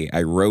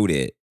 I wrote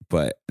it,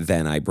 but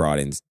then I brought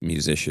in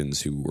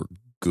musicians who were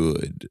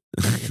good,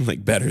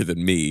 like better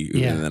than me.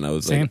 Yeah. And then I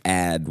was like,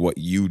 add what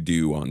you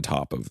do on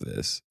top of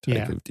this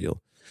type of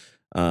deal.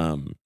 I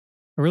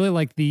really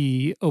like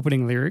the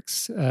opening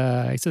lyrics.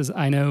 He says,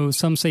 I know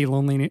some say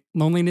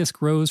loneliness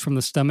grows from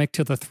the stomach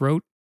to the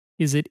throat.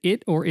 Is it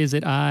or is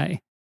it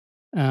I?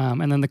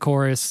 And then the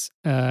chorus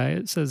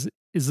it says,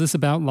 is this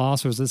about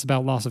loss or is this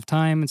about loss of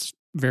time? It's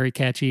very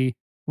catchy.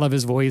 Love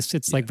his voice.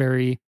 It's like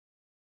very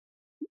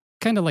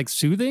kind of like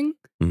soothing.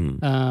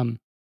 Mm-hmm.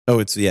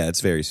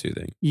 It's very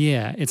soothing.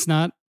 Yeah. It's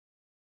not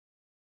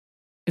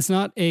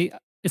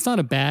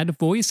a bad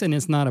voice and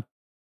it's not a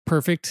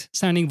perfect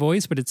sounding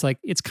voice, but it's like,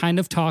 it's kind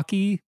of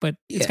talky, but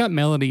it's got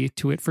melody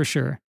to it for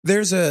sure.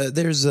 There's a, it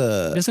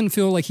doesn't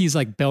feel like he's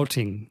like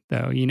belting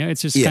though, you know,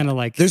 it's just kind of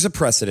like, there's a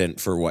precedent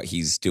for what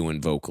he's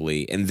doing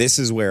vocally. And this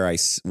is where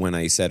when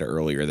I said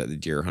earlier that the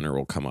Deer Hunter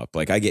will come up,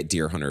 like I get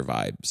Deer Hunter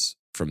vibes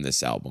from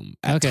this album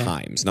at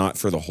times, not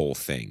for the whole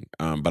thing.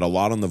 But a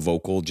lot on the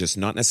vocal, just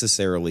not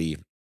necessarily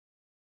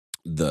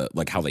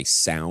like how they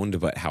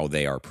sound, but how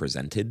they are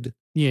presented.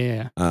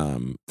 Yeah.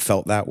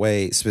 Felt that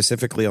way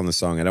specifically on the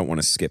song. I don't want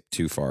to skip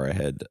too far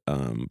ahead.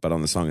 But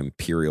on the song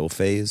Imperial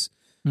Phase,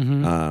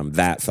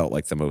 that felt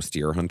like the most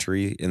Deer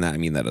Hunter-y. And that, I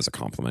mean that as a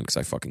compliment because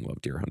I fucking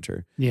love Deer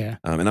Hunter. Yeah.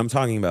 And I'm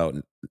talking about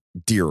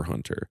Deer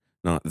Hunter,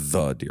 not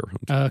the Deer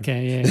Hunter.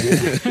 Okay.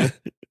 Yeah.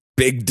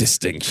 Big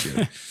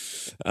distinction.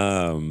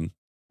 I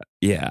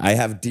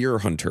have Deer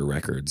Hunter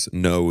records,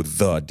 no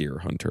the Deer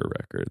Hunter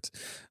records.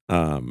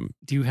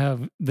 Do you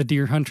have the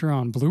Deer Hunter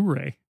on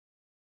Blu-ray?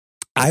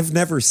 I've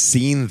never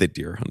seen the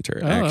Deer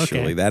Hunter, actually.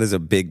 Okay. That is a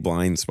big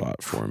blind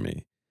spot for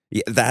me.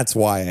 Yeah, that's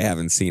why I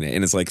haven't seen it.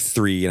 And it's like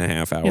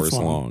 3.5 hours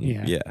long.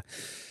 Yeah.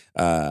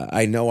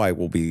 I know I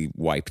will be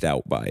wiped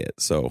out by it,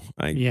 so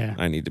I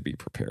need to be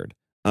prepared.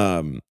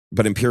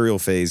 But Imperial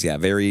Phase,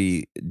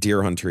 very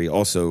Deer Hunter-y.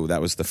 Also,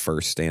 that was the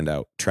first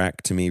standout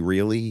track to me,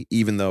 really,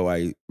 even though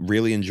I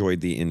really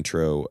enjoyed the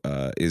intro,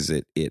 Is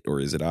It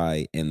or Is It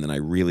I? And then I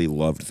really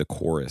loved the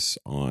chorus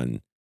on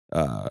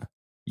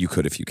You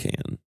Could If You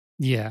Can.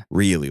 Yeah.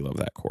 Really love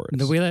that chorus.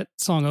 The way that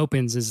song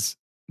opens is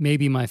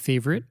maybe my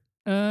favorite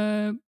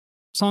song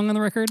on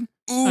the record.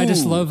 Ooh, I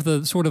just love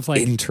the sort of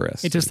like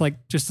interesting. It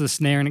just the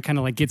snare and it kind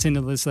of like gets into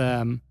this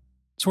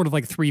sort of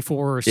like 3/4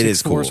 or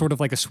 6/4 cool. sort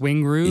of like a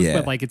swing groove,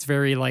 but like it's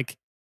very like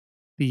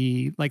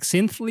the like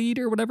synth lead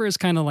or whatever is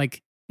kind of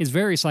like is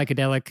very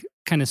psychedelic,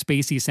 kind of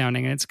spacey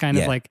sounding, and it's kind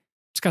of like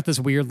it's got this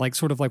weird like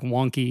sort of like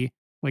wonky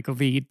like a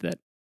lead that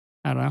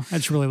I don't know. I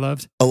just really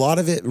loved. A lot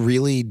of it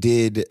really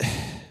did.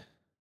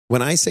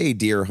 When I say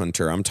Deer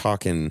Hunter, I'm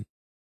talking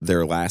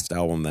their last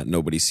album that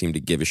nobody seemed to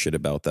give a shit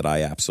about that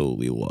I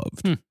absolutely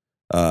loved,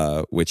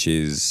 which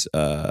is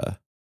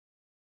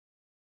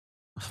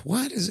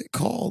what is it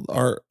called?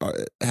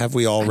 Have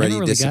we already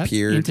really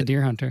disappeared? Got into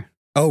Deer Hunter.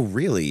 Oh,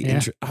 really?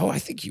 Yeah. I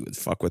think you would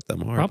fuck with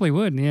them hard. Probably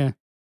would, yeah.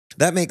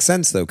 That makes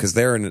sense though, because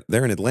they're an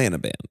Atlanta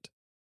band,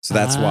 so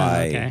that's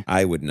why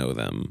I would know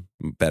them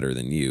better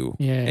than you,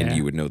 and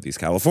you would know these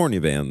California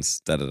bands.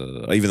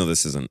 Even though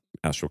this isn't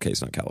Astral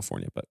Case, not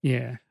California, but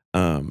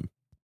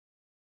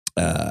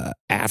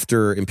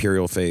after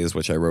Imperial Phase,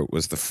 which I wrote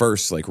was the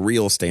first like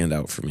real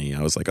standout for me.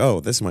 I was like, oh,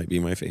 this might be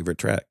my favorite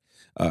track.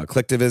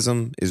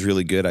 Collectivism is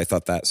really good. I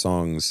thought that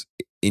song's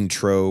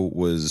intro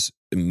was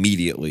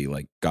immediately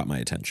like got my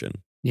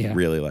attention. Yeah,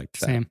 really liked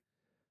that. Same.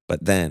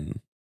 But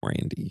then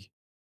Randy,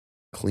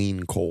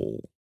 Clean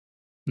Coal,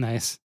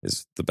 nice,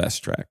 is the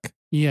best track.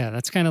 Yeah,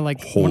 that's kind of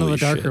like one of the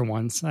darker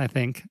ones, I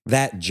think.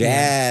 That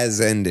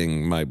jazz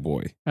ending, my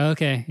boy.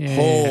 Okay. Yeah,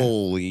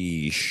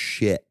 holy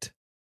shit.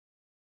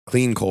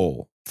 Clean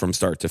Coal from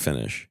start to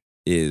finish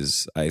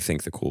is, I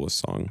think, the coolest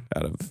song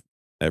out of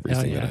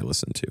everything that I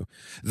listen to.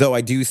 Though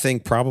I do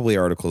think probably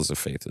Articles of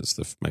Faith is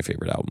my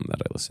favorite album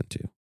that I listen to.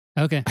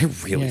 Okay. I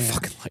really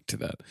fucking liked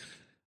that.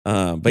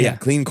 But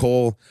Clean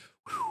Coal,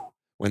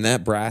 When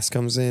that brass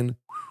comes in,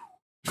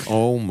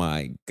 oh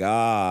my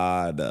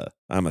God.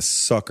 I'm a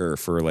sucker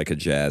for like a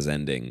jazz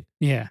ending.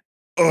 Yeah.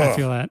 Ugh, I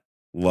feel that.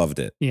 Loved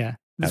it. Yeah.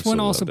 This Absolutely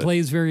one also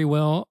plays very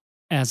well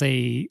as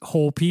a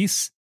whole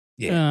piece.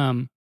 Yeah.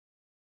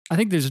 I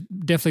think there's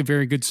definitely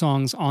very good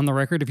songs on the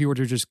record if you were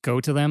to just go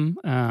to them.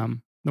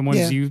 The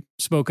ones you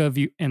spoke of,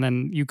 and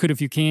then You Could If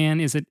You Can,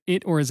 Is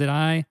It or Is It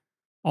I?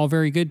 All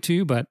very good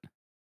too, but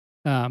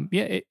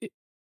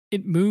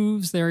it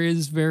moves.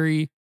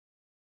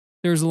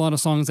 There's a lot of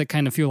songs that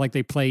kind of feel like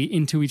they play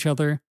into each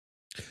other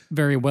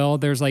very well.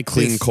 There's like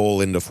Clean Coal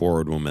into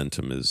Forward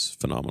Momentum is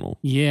phenomenal.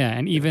 Yeah,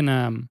 and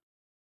even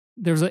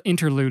there's an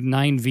interlude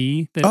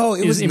 9V that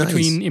is in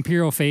between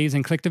Imperial Phase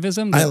and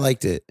Collectivism. I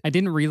liked it. I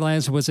didn't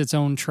realize was its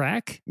own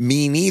track.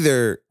 Me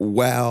neither.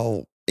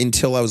 Well,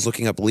 until I was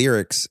looking up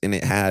lyrics and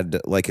it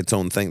had like its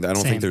own thing. I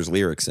don't think there's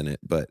lyrics in it,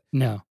 but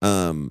no.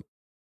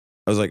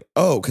 I was like,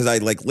 oh, because I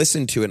like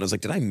listened to it and I was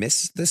like, did I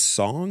miss this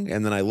song?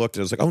 And then I looked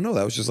and I was like, oh no,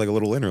 that was just like a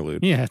little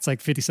interlude. Yeah, it's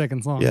like 50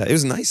 seconds long. Yeah, it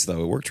was nice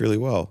though. It worked really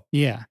well.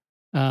 Yeah.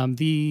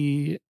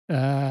 The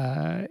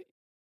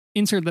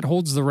insert that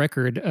holds the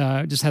record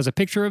just has a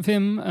picture of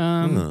him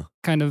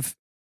kind of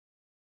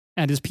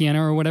at his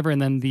piano or whatever,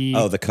 and then the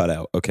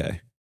cutout.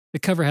 Okay. The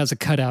cover has a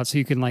cutout so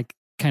you can like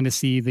kind of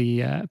see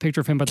the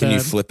picture of him. But can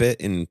you flip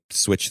it and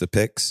switch the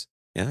pics?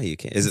 Yeah, you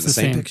can. Is it the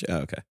same picture? Oh,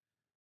 okay.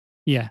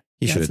 Yeah.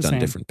 He should have done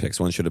different pics.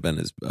 One should have been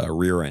his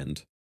rear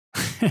end.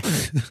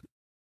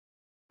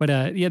 But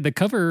the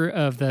cover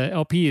of the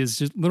LP is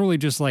just literally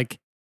just like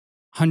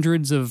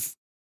hundreds of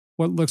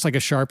what looks like a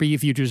Sharpie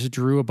if you just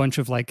drew a bunch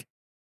of like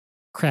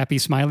crappy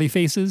smiley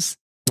faces.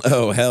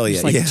 Oh, hell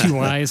yeah. Just like two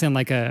eyes and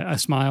like a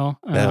smile,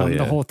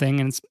 the whole thing.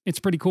 And it's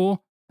pretty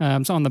cool.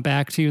 It's on the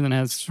back too, and then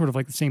has sort of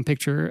like the same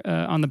picture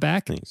on the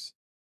back. Nice.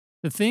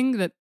 The thing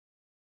that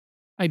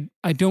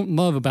I don't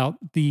love about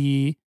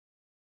the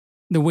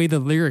way the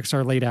lyrics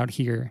are laid out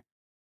here,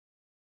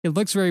 it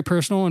looks very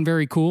personal and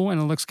very cool,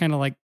 and it looks kind of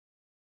like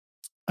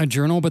a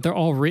journal, but they're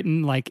all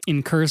written like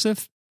in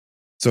cursive.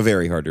 So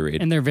very hard to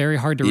read. And they're very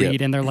hard to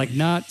read, and they're like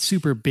not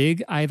super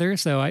big either.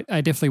 So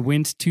I definitely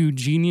went to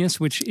Genius,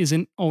 which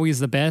isn't always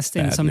the best.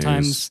 And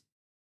sometimes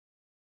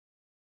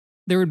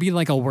there would be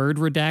like a word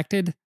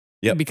redacted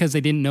because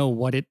they didn't know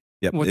what the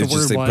word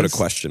was. They put a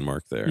question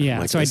mark there. Yeah.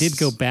 Like, so I did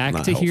go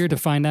back to here to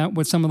find out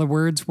what some of the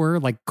words were.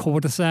 Like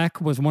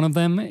cul-de-sac was one of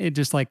them. It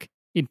just like,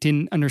 it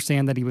didn't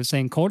understand that he was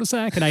saying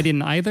cul-de-sac, and I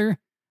didn't either,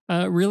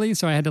 really.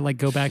 So I had to like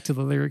go back to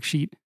the lyric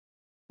sheet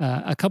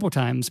a couple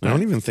times. But I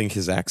don't even think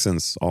his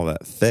accent's all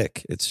that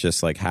thick. It's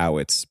just like how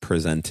it's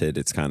presented.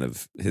 It's kind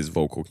of, his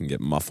vocal can get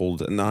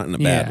muffled, not in a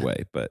bad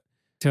way, but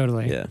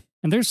totally. Yeah.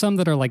 And there's some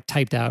that are like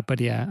typed out, but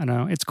yeah, I don't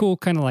know. It's cool,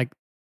 kind of like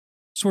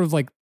sort of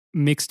like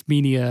mixed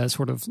media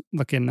sort of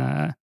looking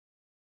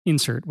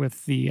insert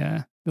with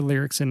the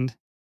lyrics and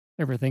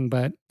everything.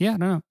 But yeah, I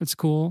don't know. It's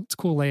cool. It's a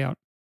cool layout.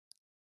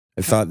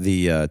 I thought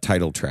the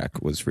title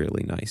track was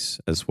really nice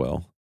as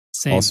well.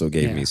 Same. Also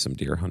gave me some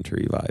Deer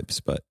Hunter-y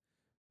vibes, but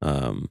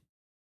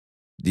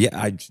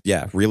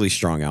really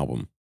strong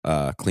album.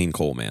 Clean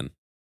Coal, man.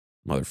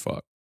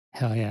 Motherfuck.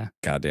 Hell yeah.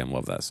 Goddamn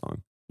love that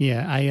song.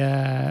 Yeah,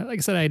 I like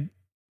I said, I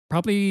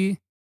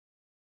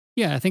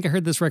think I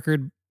heard this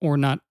record or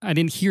not. I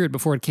didn't hear it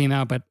before it came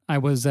out, but I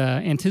was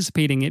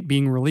anticipating it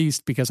being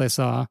released because I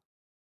saw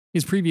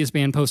his previous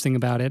band posting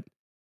about it.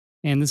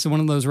 And this is one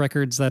of those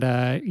records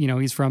that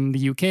he's from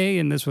the UK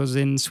and this was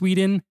in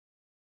Sweden.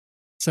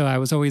 So I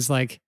was always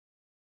like,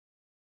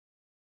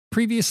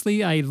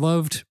 previously I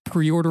loved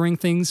pre-ordering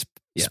things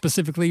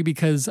specifically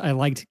because I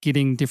liked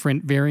getting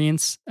different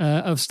variants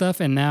of stuff.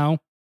 And now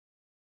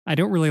I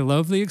don't really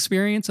love the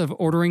experience of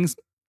ordering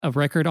a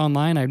record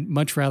online. I'd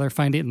much rather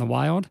find it in the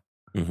wild.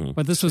 Mm-hmm.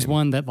 But this was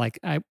one that like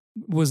I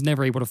was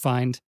never able to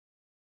find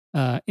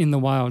in the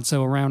wild.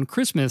 So around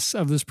Christmas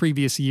of this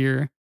previous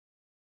year,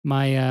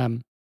 my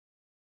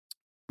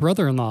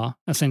brother-in-law,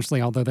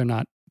 essentially, although they're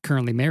not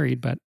currently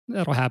married, but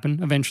that'll happen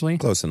eventually.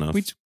 Close enough.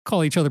 We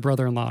call each other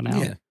brother-in-law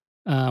now.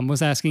 Yeah.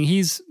 Was asking,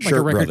 he's like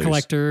a record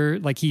collector,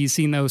 like he's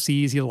seen the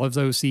OCs, he loves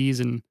OCs,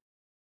 and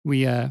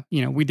we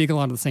dig a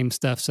lot of the same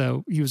stuff.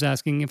 So he was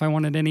asking if I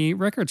wanted any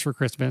records for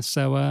Christmas.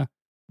 So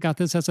got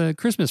this as a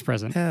Christmas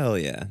present. Hell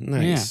yeah.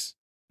 Nice.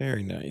 Yeah.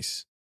 Very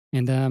nice.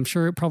 And I'm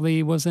sure it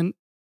probably wasn't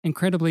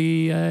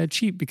incredibly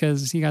cheap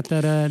because he got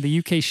that the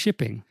UK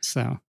shipping.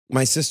 So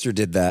my sister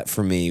did that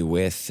for me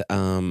with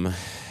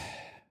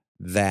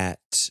that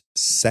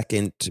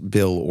second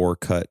Bill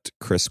Orcutt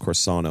Chris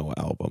Corsano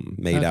album,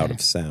 Made Out of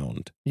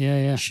Sound.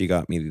 Yeah. She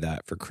got me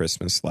that for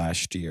Christmas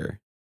last year.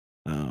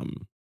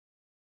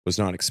 Was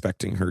not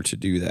expecting her to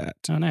do that.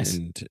 Oh, nice.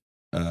 And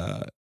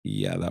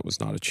that was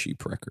not a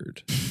cheap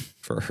record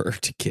for her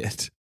to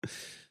get.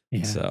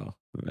 Yeah. So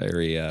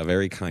very,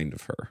 very kind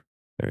of her.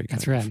 Very kind.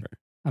 That's right. Of her.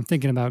 I'm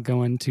thinking about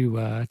going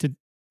to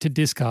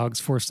Discogs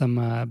for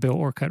some Bill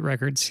Orcutt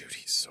records. Dude,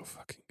 he's so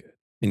fucking good.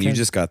 And you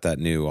just got that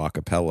new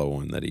acapella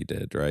one that he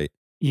did, right?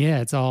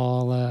 Yeah, it's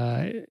all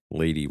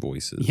lady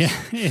voices. Yeah,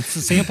 it's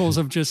samples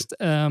of just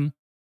a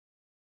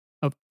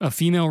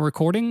female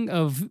recording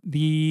of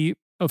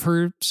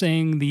her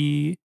saying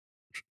the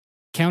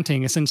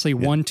counting essentially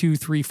 1, 2,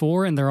 3,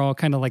 4, and they're all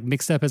kind of like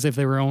mixed up as if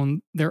they were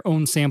their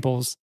own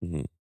samples.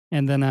 Mm-hmm.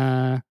 And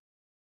then,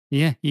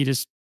 he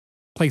just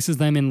places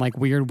them in like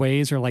weird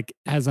ways or like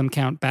has them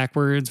count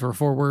backwards or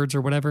forwards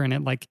or whatever. And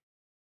it like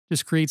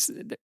just creates,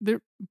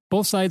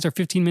 both sides are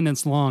 15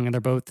 minutes long and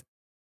they're both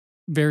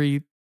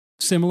very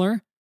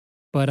similar.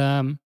 But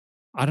I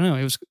don't know.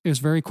 It was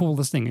very cool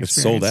listening experience.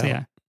 It's sold out.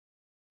 Yeah.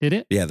 Did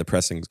it? Yeah, the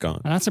pressing's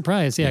gone. I'm not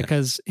surprised. Yeah,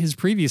 because his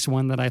previous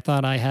one that I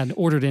thought I had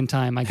ordered in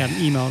time, I got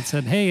an email that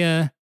said,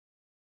 "Hey,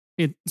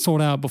 it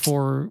sold out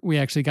before we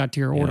actually got to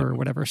your order or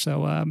whatever.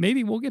 So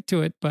maybe we'll get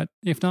to it, but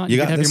if not, you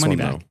can have your money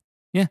back." Though.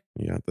 Yeah,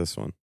 you got this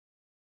one.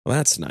 Well,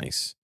 that's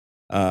nice.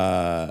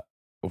 How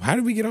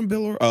did we get on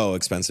bill?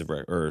 Expensive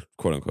or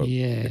quote unquote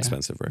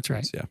expensive records.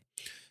 That's right.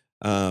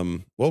 Yeah.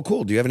 Well,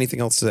 cool. Do you have anything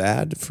else to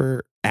add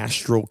for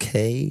Astrel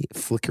K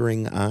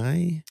Flickering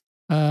Eye?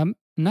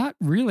 Not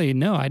really.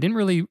 No, I didn't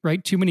really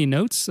write too many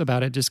notes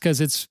about it just because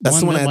that's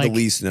the one I had the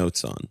least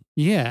notes on.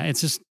 Yeah,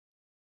 it's just,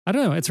 I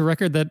don't know. It's a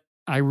record that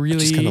I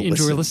really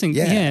enjoy listening.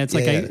 Yeah, it's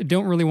like I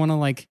don't really want to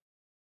like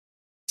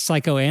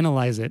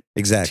psychoanalyze it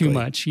too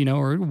much,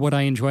 or what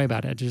I enjoy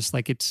about it. Just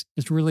like it's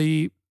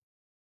really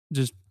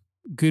just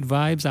good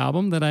vibes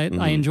album that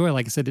I enjoy.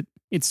 Like I said,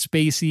 it's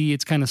spacey,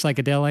 it's kind of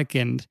psychedelic,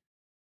 and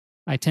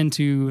I tend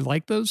to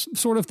like those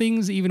sort of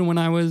things even when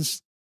I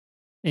was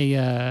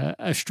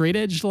a straight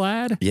edge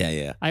lad.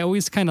 Yeah. I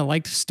always kind of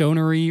liked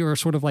stonery or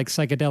sort of like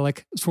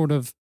psychedelic sort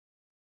of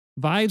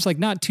vibes, like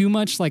not too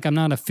much. Like I'm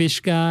not a Fish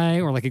guy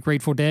or like a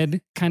Grateful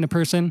Dead kind of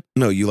person.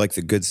 No, you like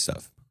the good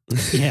stuff.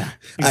 Yeah.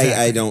 Exactly.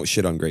 I don't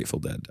shit on Grateful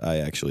Dead. I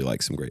actually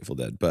like some Grateful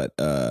Dead, but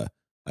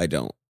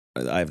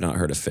I've not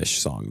heard a Fish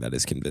song that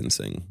is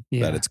convincing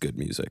that it's good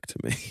music to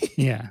me.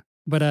 Yeah.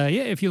 But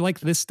if you like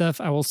this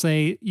stuff, I will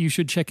say you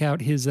should check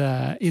out his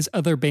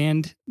other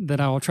band that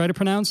I will try to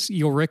pronounce,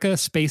 Ulrika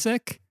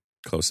Spacek.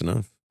 Close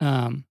enough.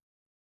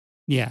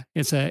 Yeah,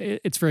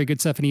 it's very good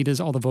stuff, and he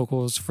does all the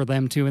vocals for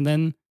them too. And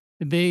then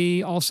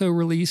they also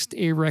released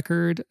a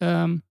record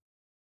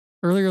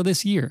earlier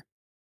this year.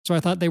 So I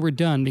thought they were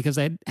done because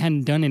they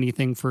hadn't done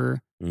anything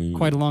for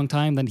quite a long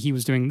time. Then he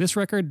was doing this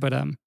record, but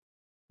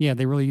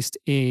they released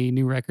a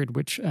new record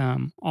which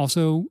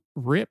also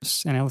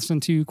rips, and I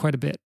listened to quite a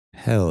bit.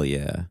 Hell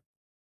yeah.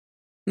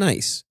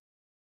 Nice.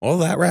 Well,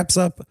 that wraps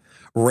up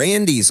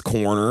Randy's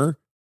Corner.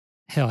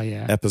 Hell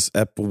yeah.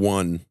 Ep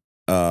 1.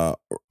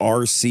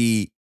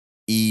 RC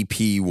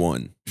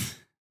EP1.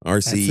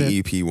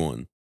 RC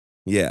EP1.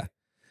 Yeah.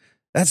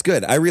 That's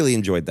good. I really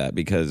enjoyed that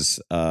because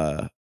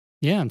again,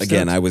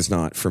 I was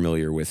not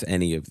familiar with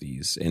any of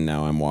these, and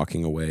now I'm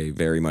walking away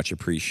very much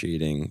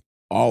appreciating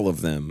all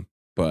of them,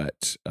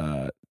 but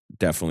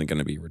definitely going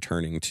to be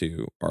returning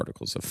to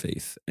Articles of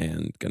Faith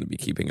and going to be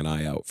keeping an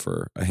eye out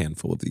for a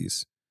handful of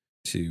these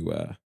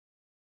to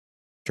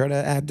try to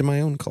add to my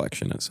own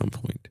collection at some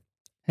point.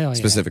 Hell yeah.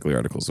 Specifically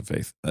Articles of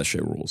Faith. That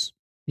shit rules.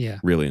 Yeah.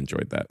 Really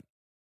enjoyed that.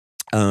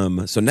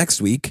 So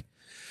next week,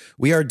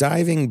 we are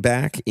diving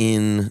back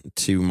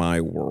into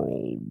my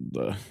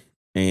world.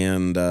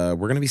 And we're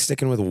going to be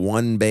sticking with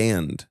one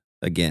band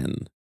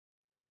again.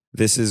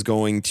 This is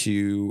going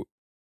to...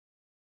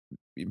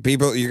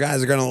 People, you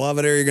guys are going to love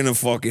it or you're going to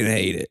fucking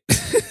hate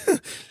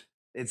it.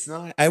 It's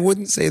not... I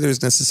wouldn't say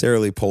there's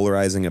necessarily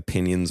polarizing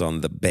opinions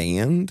on the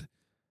band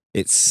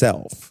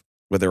itself,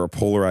 but there are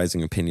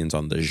polarizing opinions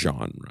on the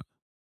genre.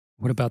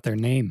 What about their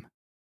name?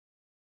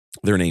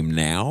 Their name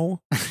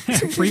now?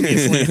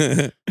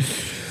 Previously.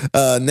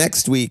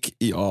 Next week,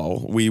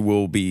 y'all, we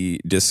will be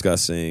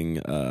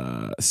discussing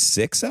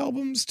 6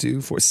 albums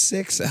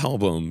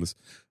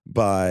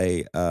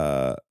by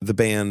the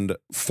band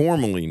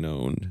formerly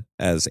known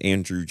as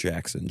Andrew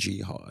Jackson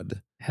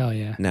Jihad. Hell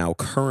yeah. Now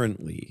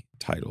currently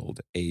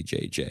titled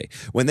AJJ.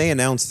 When they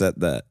announced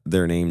that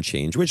their name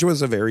change, which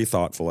was a very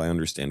thoughtful, I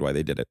understand why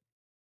they did it.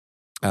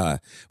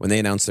 When they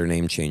announced their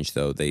name change,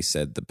 though, they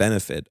said the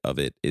benefit of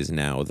it is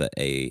now the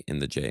A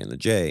and the J and the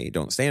J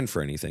don't stand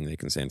for anything. They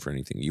can stand for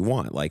anything you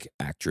want, like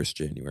actress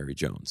January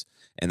Jones.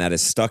 And that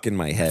has stuck in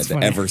my head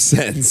ever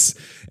since.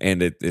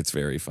 And it's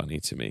very funny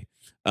to me.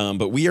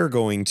 But we are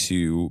going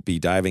to be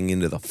diving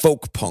into the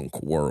folk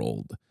punk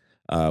world,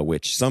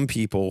 which some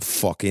people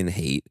fucking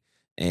hate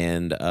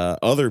and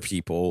other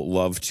people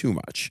love too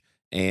much.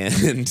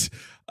 And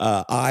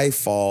I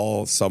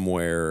fall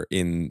somewhere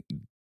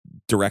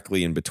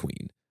directly in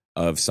between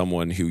of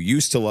someone who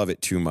used to love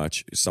it too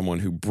much, someone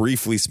who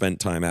briefly spent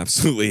time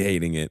absolutely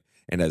hating it,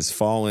 and has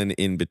fallen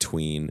in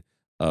between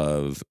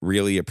of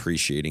really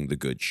appreciating the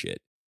good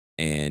shit.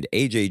 And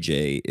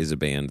AJJ is a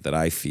band that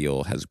I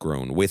feel has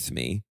grown with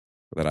me,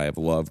 that I have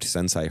loved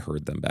since I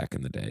heard them back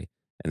in the day,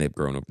 and they've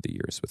grown over the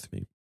years with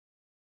me.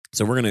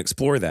 So we're going to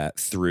explore that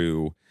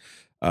through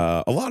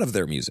a lot of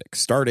their music,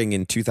 starting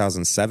in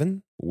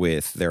 2007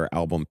 with their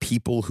album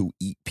People Who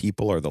Eat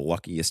People Are the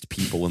Luckiest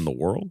People in the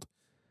World.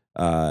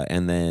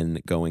 And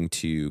then going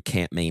to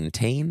Can't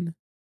Maintain,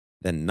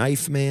 then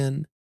Knife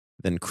Man,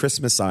 then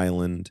Christmas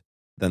Island,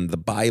 then The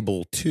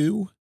Bible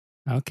 2.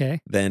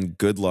 Okay. Then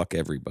Good Luck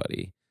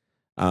Everybody.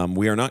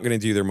 We are not going to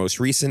do their most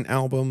recent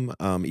album,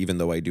 even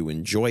though I do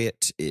enjoy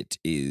it. It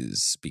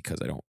is because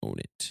I don't own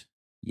it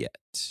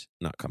yet,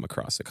 not come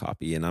across a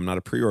copy, and I'm not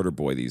a pre-order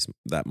boy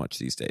that much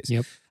these days.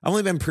 Yep. I've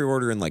only been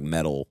pre-ordering like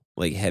metal,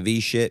 like heavy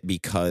shit,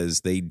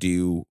 because they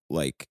do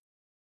like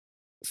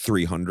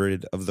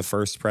 300 of the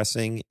first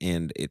pressing,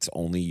 and it's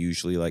only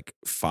usually like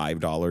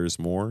 $5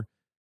 more,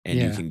 and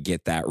you can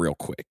get that real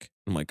quick.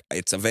 I'm like,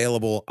 it's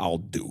available, I'll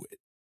do it,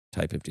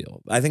 type of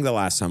deal. I think the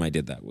last time I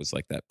did that was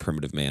like that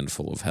Primitive Man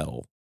Full of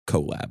Hell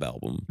collab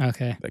album.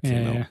 Okay. That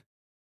came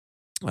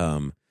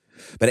out.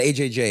 But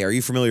AJJ, are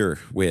you familiar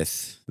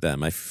with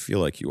them? I feel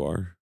like you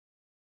are.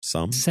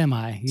 Some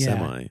semi.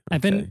 Okay.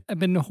 I've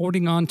been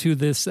holding on to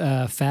this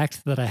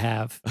fact that I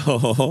have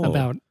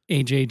about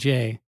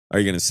AJJ. Are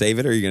you going to save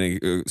it, or are you going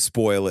to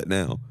spoil it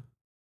now?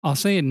 I'll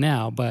say it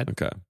now, but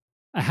okay.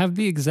 I have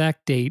the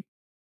exact date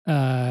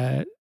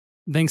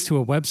thanks to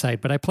a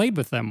website, but I played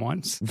with them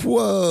once.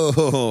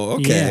 Whoa.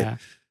 Okay. Yeah.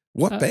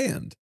 What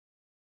band?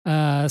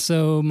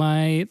 So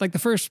the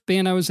first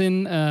band I was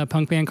in, a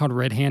punk band called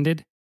Red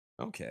Handed.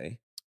 Okay.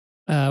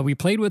 We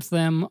played with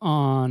them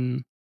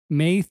on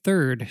May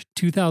 3rd,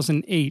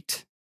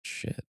 2008.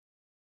 Shit.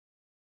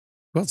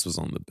 Who else was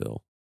on the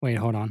bill? Wait,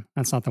 hold on.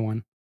 That's not the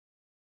one.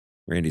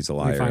 Randy's a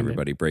liar,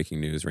 everybody. Breaking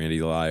news. Randy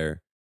the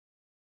liar.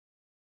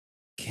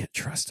 Can't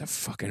trust a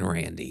fucking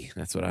Randy.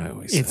 That's what I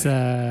always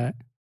say.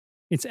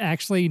 It's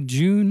actually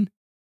June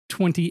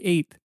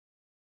 28th,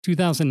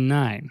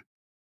 2009.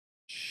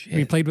 Shit.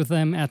 We played with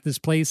them at this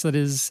place that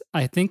is,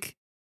 I think,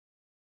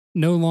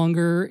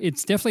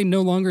 it's definitely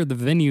no longer the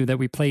venue that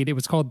we played. It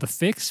was called The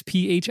Fix,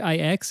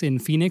 PHIX, in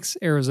Phoenix,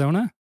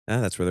 Arizona.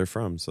 That's where they're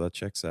from, so that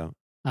checks out.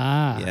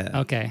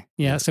 Yeah. Okay.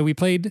 Yeah, so we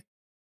played.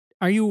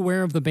 Are you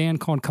aware of the band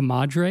called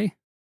Comadre?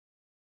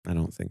 I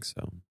don't think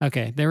so.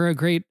 Okay. They're a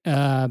great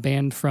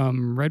band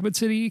from Redwood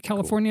City,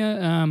 California.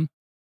 Cool.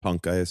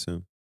 Punk, I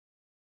assume.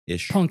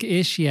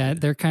 Punk-ish, yeah.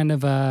 They're kind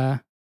of,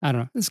 I don't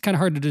know. It's kind of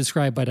hard to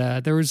describe,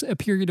 but there was a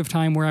period of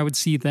time where I would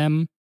see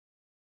them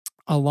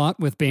a lot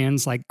with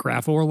bands like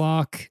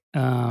Graforlock.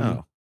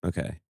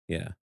 Okay.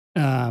 Yeah.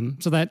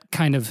 So that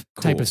kind of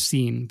type of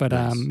scene. But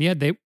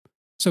nice.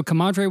 So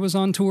Comadre was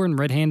on tour and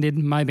Red Handed,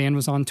 my band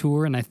was on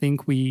tour, and I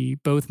think we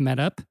both met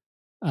up.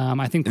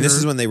 I think this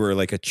is when they were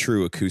like a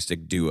true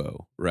acoustic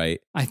duo, right?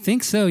 I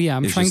think so. Yeah,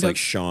 it's just like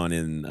Sean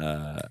and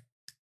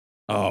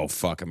I'm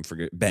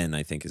forgetting. Ben,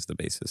 I think, is the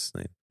bassist's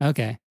name.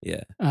 Okay.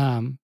 Yeah.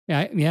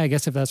 I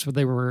guess if that's what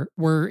they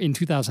were in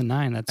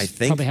 2009, that's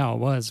probably how it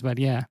was. But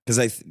yeah,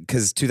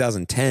 because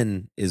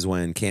 2010 is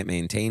when Can't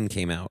Maintain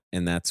came out,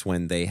 and that's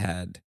when they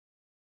had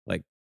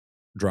like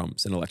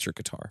drums and electric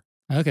guitar.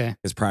 Okay.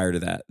 Because prior to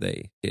that,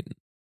 they didn't.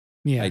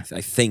 Yeah.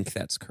 I think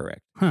that's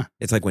correct. Huh.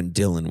 It's like when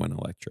Dylan went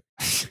electric.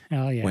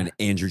 Hell yeah. When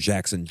Andrew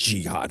Jackson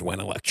Jihad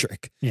went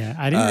electric. Yeah.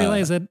 I didn't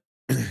realize that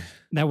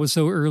was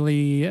so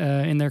early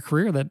in their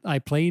career that I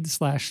played /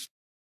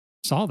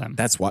 saw them.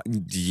 That's why.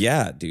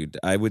 Yeah, dude.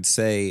 I would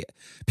say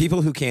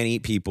People Who Can't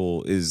Eat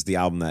People is the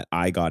album that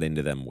I got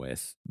into them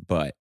with.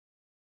 But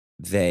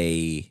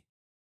dude,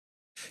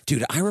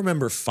 I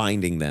remember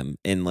finding them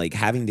and like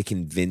having to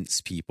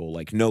convince people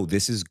like, no,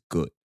 this is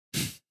good.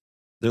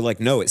 They're like,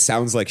 no, it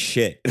sounds like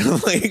shit.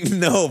 Like,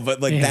 no,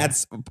 but like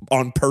that's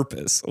on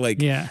purpose. Like,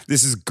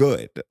 this is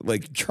good.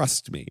 Like,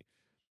 trust me.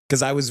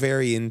 Because I was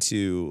very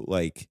into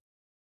like,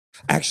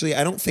 actually,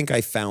 I don't think I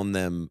found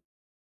them.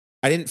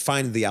 I didn't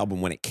find the album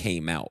when it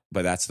came out,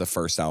 but that's the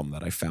first album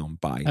that I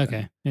found by them.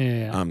 Okay.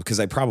 Yeah. Because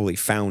I probably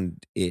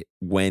found it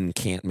when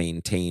Can't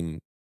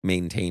Maintain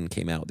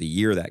came out, the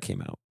year that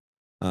came out.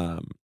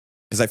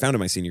 Because I found it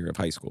my senior year of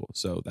high school,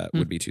 so that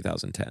would be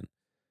 2010.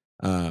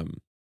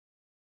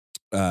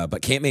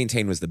 But Can't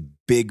Maintain was the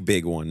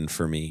big one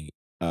for me,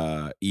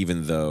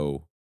 even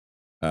though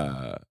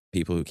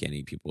People Who Can't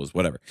Eat People is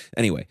whatever.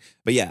 Anyway,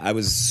 but yeah, I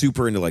was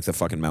super into like the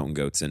fucking Mountain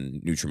Goats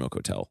and Nutrimilk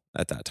Hotel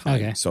at that time.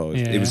 Okay. So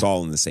it was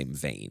all in the same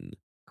vein.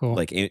 Cool.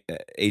 Like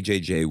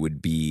AJJ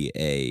would be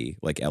a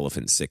like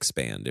Elephant Six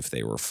band if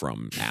they were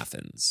from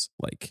Athens,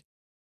 like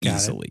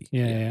easily.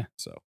 Yeah.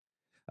 So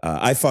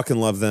I fucking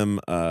love them.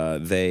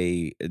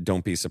 They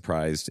don't be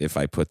surprised if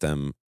I put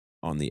them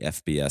on the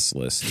FBS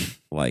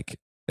list, like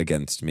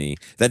against me.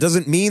 That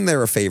doesn't mean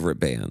they're a favorite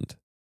band.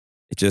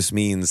 It just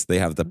means they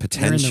have the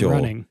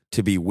potential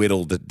to be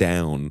whittled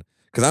down.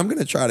 Because I'm going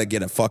to try to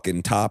get a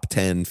fucking top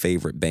 10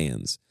 favorite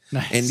bands.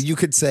 Nice. And you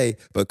could say,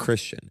 but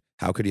Christian,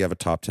 how could you have a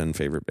top 10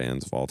 favorite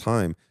bands of all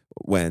time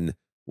when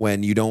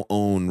you don't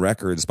own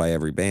records by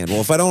every band? Well,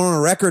 if I don't own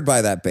a record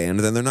by that band,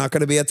 then they're not going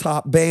to be a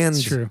top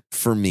band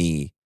for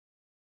me.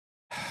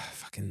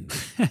 Fucking,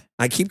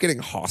 I keep getting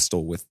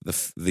hostile with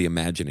the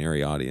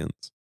imaginary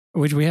audience.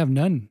 Which we have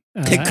none.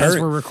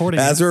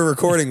 As we're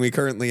recording. We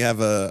currently have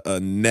a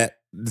net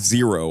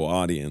zero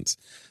audience.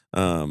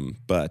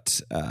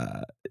 But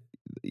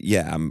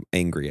I'm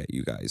angry at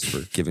you guys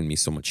for giving me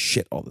so much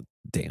shit all the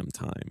damn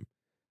time.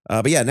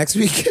 But yeah, next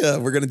week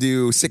we're going to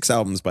do 6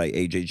 albums by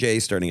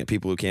AJJ, starting at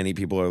People Who Can't Eat,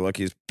 People Are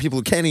Luckiest, People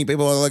Who Can Eat,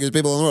 People Are Luckiest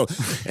People in the World,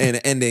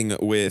 and ending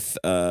with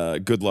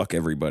Good Luck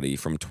Everybody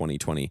from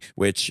 2020,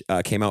 which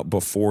came out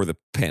before the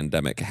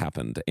pandemic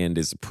happened and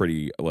is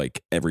pretty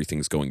like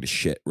everything's going to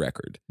shit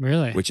record.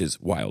 Really? Which is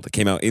wild. It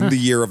came out in the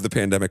year of the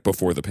pandemic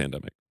before the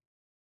pandemic,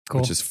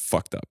 which is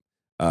fucked up.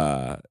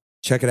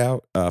 Check it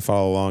out.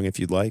 Follow along if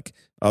you'd like.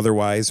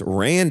 Otherwise,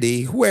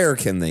 Randy, where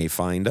can they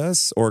find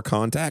us or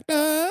contact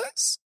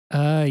us?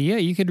 Yeah,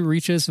 you could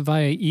reach us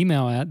via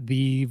email at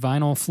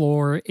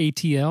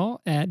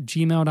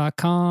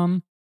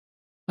thevinylflooratl@gmail.com.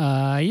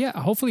 Yeah,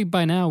 hopefully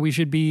by now we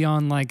should be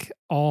on like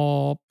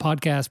all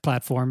podcast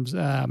platforms.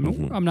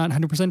 I'm not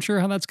 100%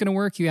 sure how that's going to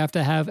work. You have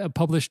to have a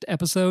published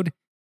episode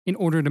in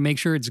order to make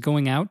sure it's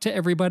going out to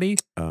everybody.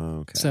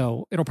 Okay.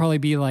 So it'll probably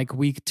be like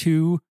week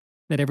 2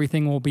 that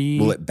everything will be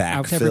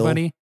out to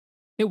everybody.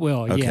 It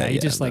will. Okay, yeah. You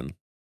yeah, just then. like,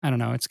 I don't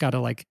know. It's got to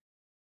like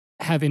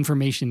have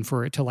information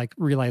for it to like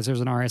realize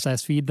there's an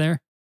RSS feed there.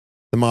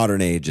 The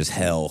modern age is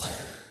hell.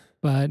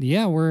 But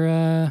yeah,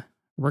 we're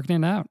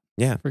working it out.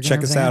 Yeah.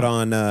 Check us out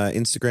on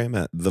Instagram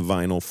at The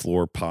Vinyl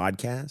Floor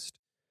Podcast.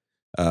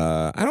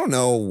 I don't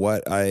know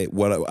what I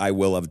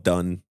will have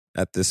done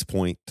at this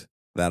point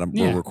that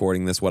we're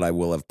recording this, what I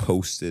will have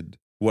posted,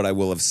 what I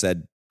will have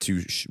said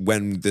to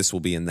when this will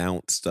be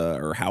announced,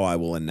 or how I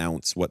will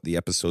announce what the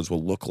episodes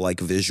will look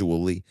like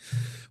visually.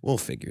 We'll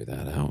figure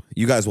that out.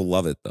 You guys will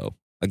love it though.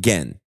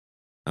 Again,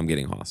 I'm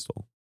getting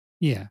hostile.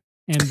 Yeah.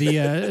 And the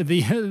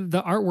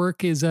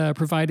artwork is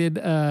provided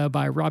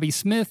by Robbie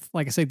Smith.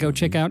 Like I said, go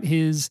check out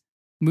his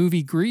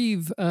movie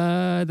Grieve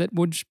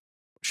that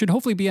should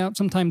hopefully be out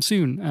sometime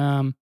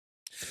soon.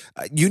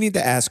 You need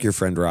to ask your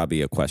friend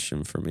Robbie a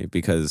question for me,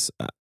 because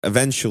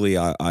eventually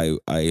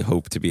I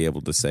hope to be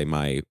able to say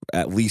my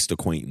at least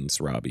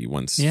acquaintance Robbie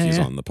once he's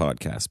on the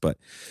podcast. But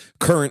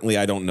currently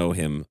I don't know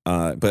him.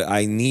 But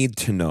I need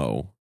to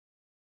know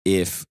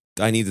if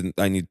I need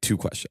 2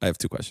 questions. I have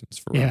 2 questions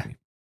for Robbie.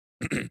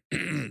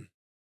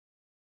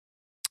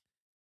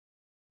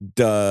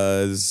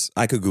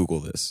 I could Google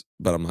this,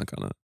 but I'm not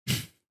gonna.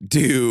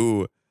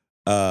 Do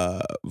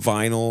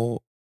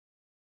vinyl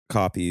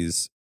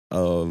copies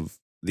of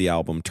the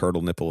album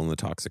Turtle Nipple and the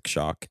Toxic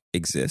Shock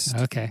exist?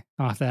 Okay,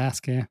 I'll have to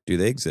ask you. Do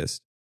they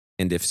exist?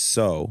 And if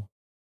so,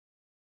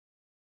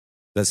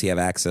 does he have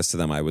access to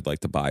them? I would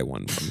like to buy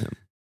one from him.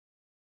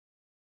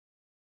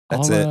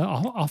 That's it.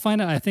 I'll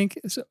find out. I think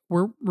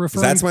we're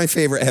referring. That's my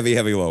favorite Heavy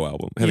Heavy Low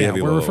album.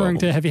 We're referring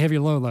to Heavy Heavy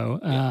Low Low.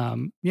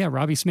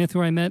 Robbie Smith,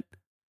 who I met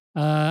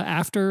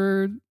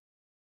after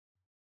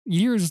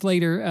years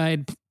later.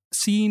 I'd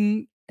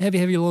seen Heavy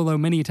Heavy Low Low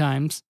many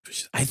times.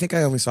 I think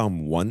I only saw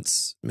him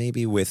once,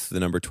 maybe with the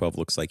number 12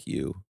 Looks Like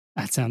You.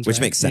 That sounds which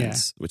right. makes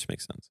sense. Which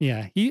makes sense.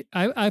 Yeah,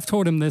 I've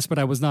told him this, but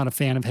I was not a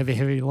fan of Heavy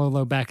Heavy Low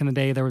Low back in the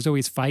day. There was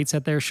always fights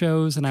at their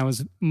shows, and I was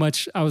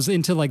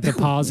into like the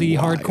posy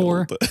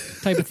hardcore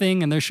type of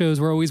thing, and their shows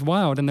were always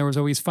wild, and there was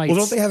always fights. Well,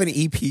 don't they have an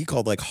EP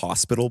called like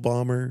Hospital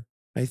Bomber?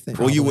 I think.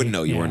 Probably, well, you wouldn't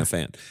know. You weren't a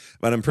fan,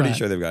 but I'm pretty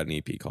sure they've got an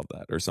EP called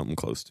that or something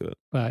close to it.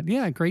 But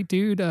yeah, great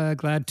dude.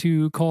 Glad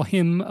to call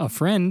him a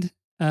friend.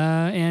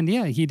 And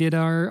yeah, he did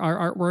our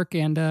artwork,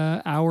 and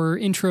our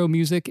intro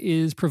music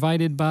is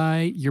provided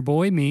by your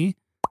boy me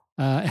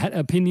at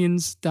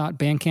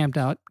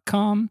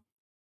opinions.bandcamp.com.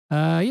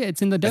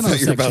 It's in the demo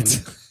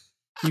section.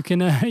 You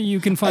can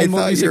find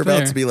more music there. I thought you were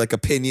about to be like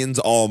opinions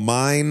all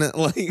mine.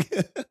 Like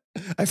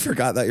I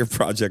forgot that your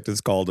project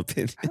is called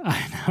Opinions.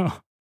 I know.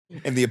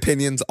 And the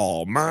opinions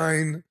all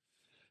mine.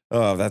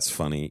 Oh, that's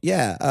funny.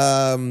 Yeah.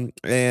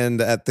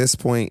 And at this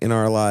point in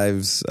our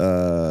lives,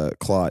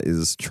 Claw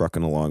is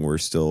trucking along. We're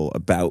still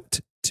about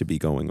to be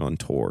going on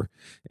tour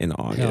in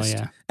August.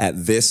 Hell yeah.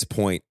 At this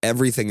point,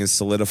 everything is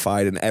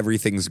solidified and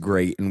everything's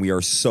great. And we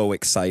are so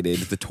excited.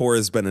 The tour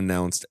has been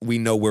announced. We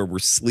know where we're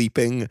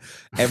sleeping.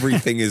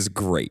 Everything is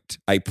great.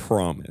 I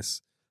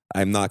promise.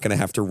 I'm not going to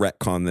have to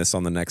retcon this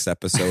on the next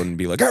episode and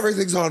be like,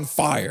 everything's on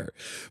fire.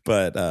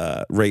 But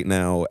right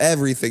now,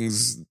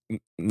 everything's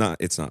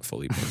it's not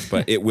fully booked,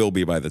 but it will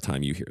be by the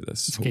time you hear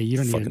this. Okay, you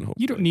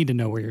don't need to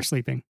know where you're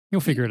sleeping.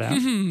 You'll figure it out.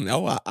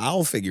 Oh,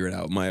 I'll figure it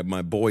out.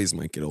 My boys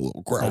might get a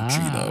little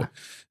grouchy though,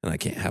 and I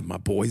can't have my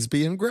boys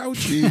being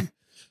grouchy.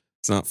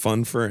 It's not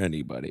fun for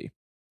anybody.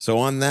 So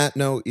on that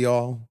note,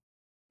 y'all,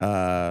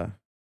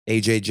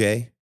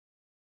 AJJ,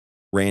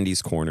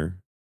 Randy's Corner,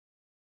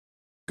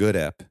 good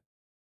ep.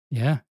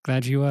 Yeah,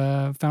 glad you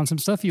found some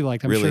stuff you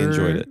liked. I'm really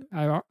enjoyed it.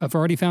 I've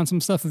already found some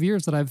stuff of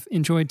yours that I've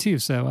enjoyed too.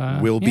 So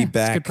we'll be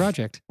back. It's a good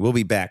project. We'll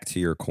be back to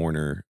your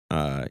corner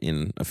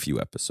in a few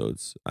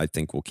episodes. I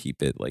think we'll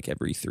keep it like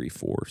every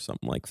 3-4,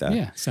 something like that.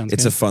 Yeah, sounds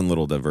It's good. a fun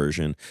little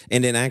diversion.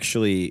 And then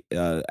actually,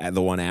 the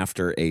one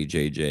after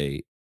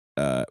AJJ,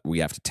 we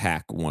have to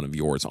tack one of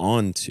yours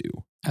onto.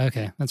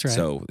 Okay, that's right.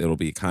 So it'll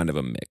be kind of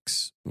a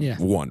mix. Yeah.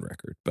 One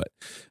record. But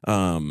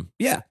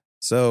yeah.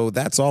 So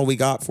that's all we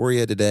got for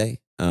you today.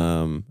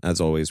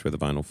 As always, we're the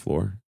Vinyl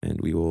Floor,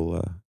 and we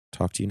will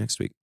talk to you next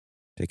week.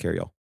 Take care,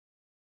 y'all.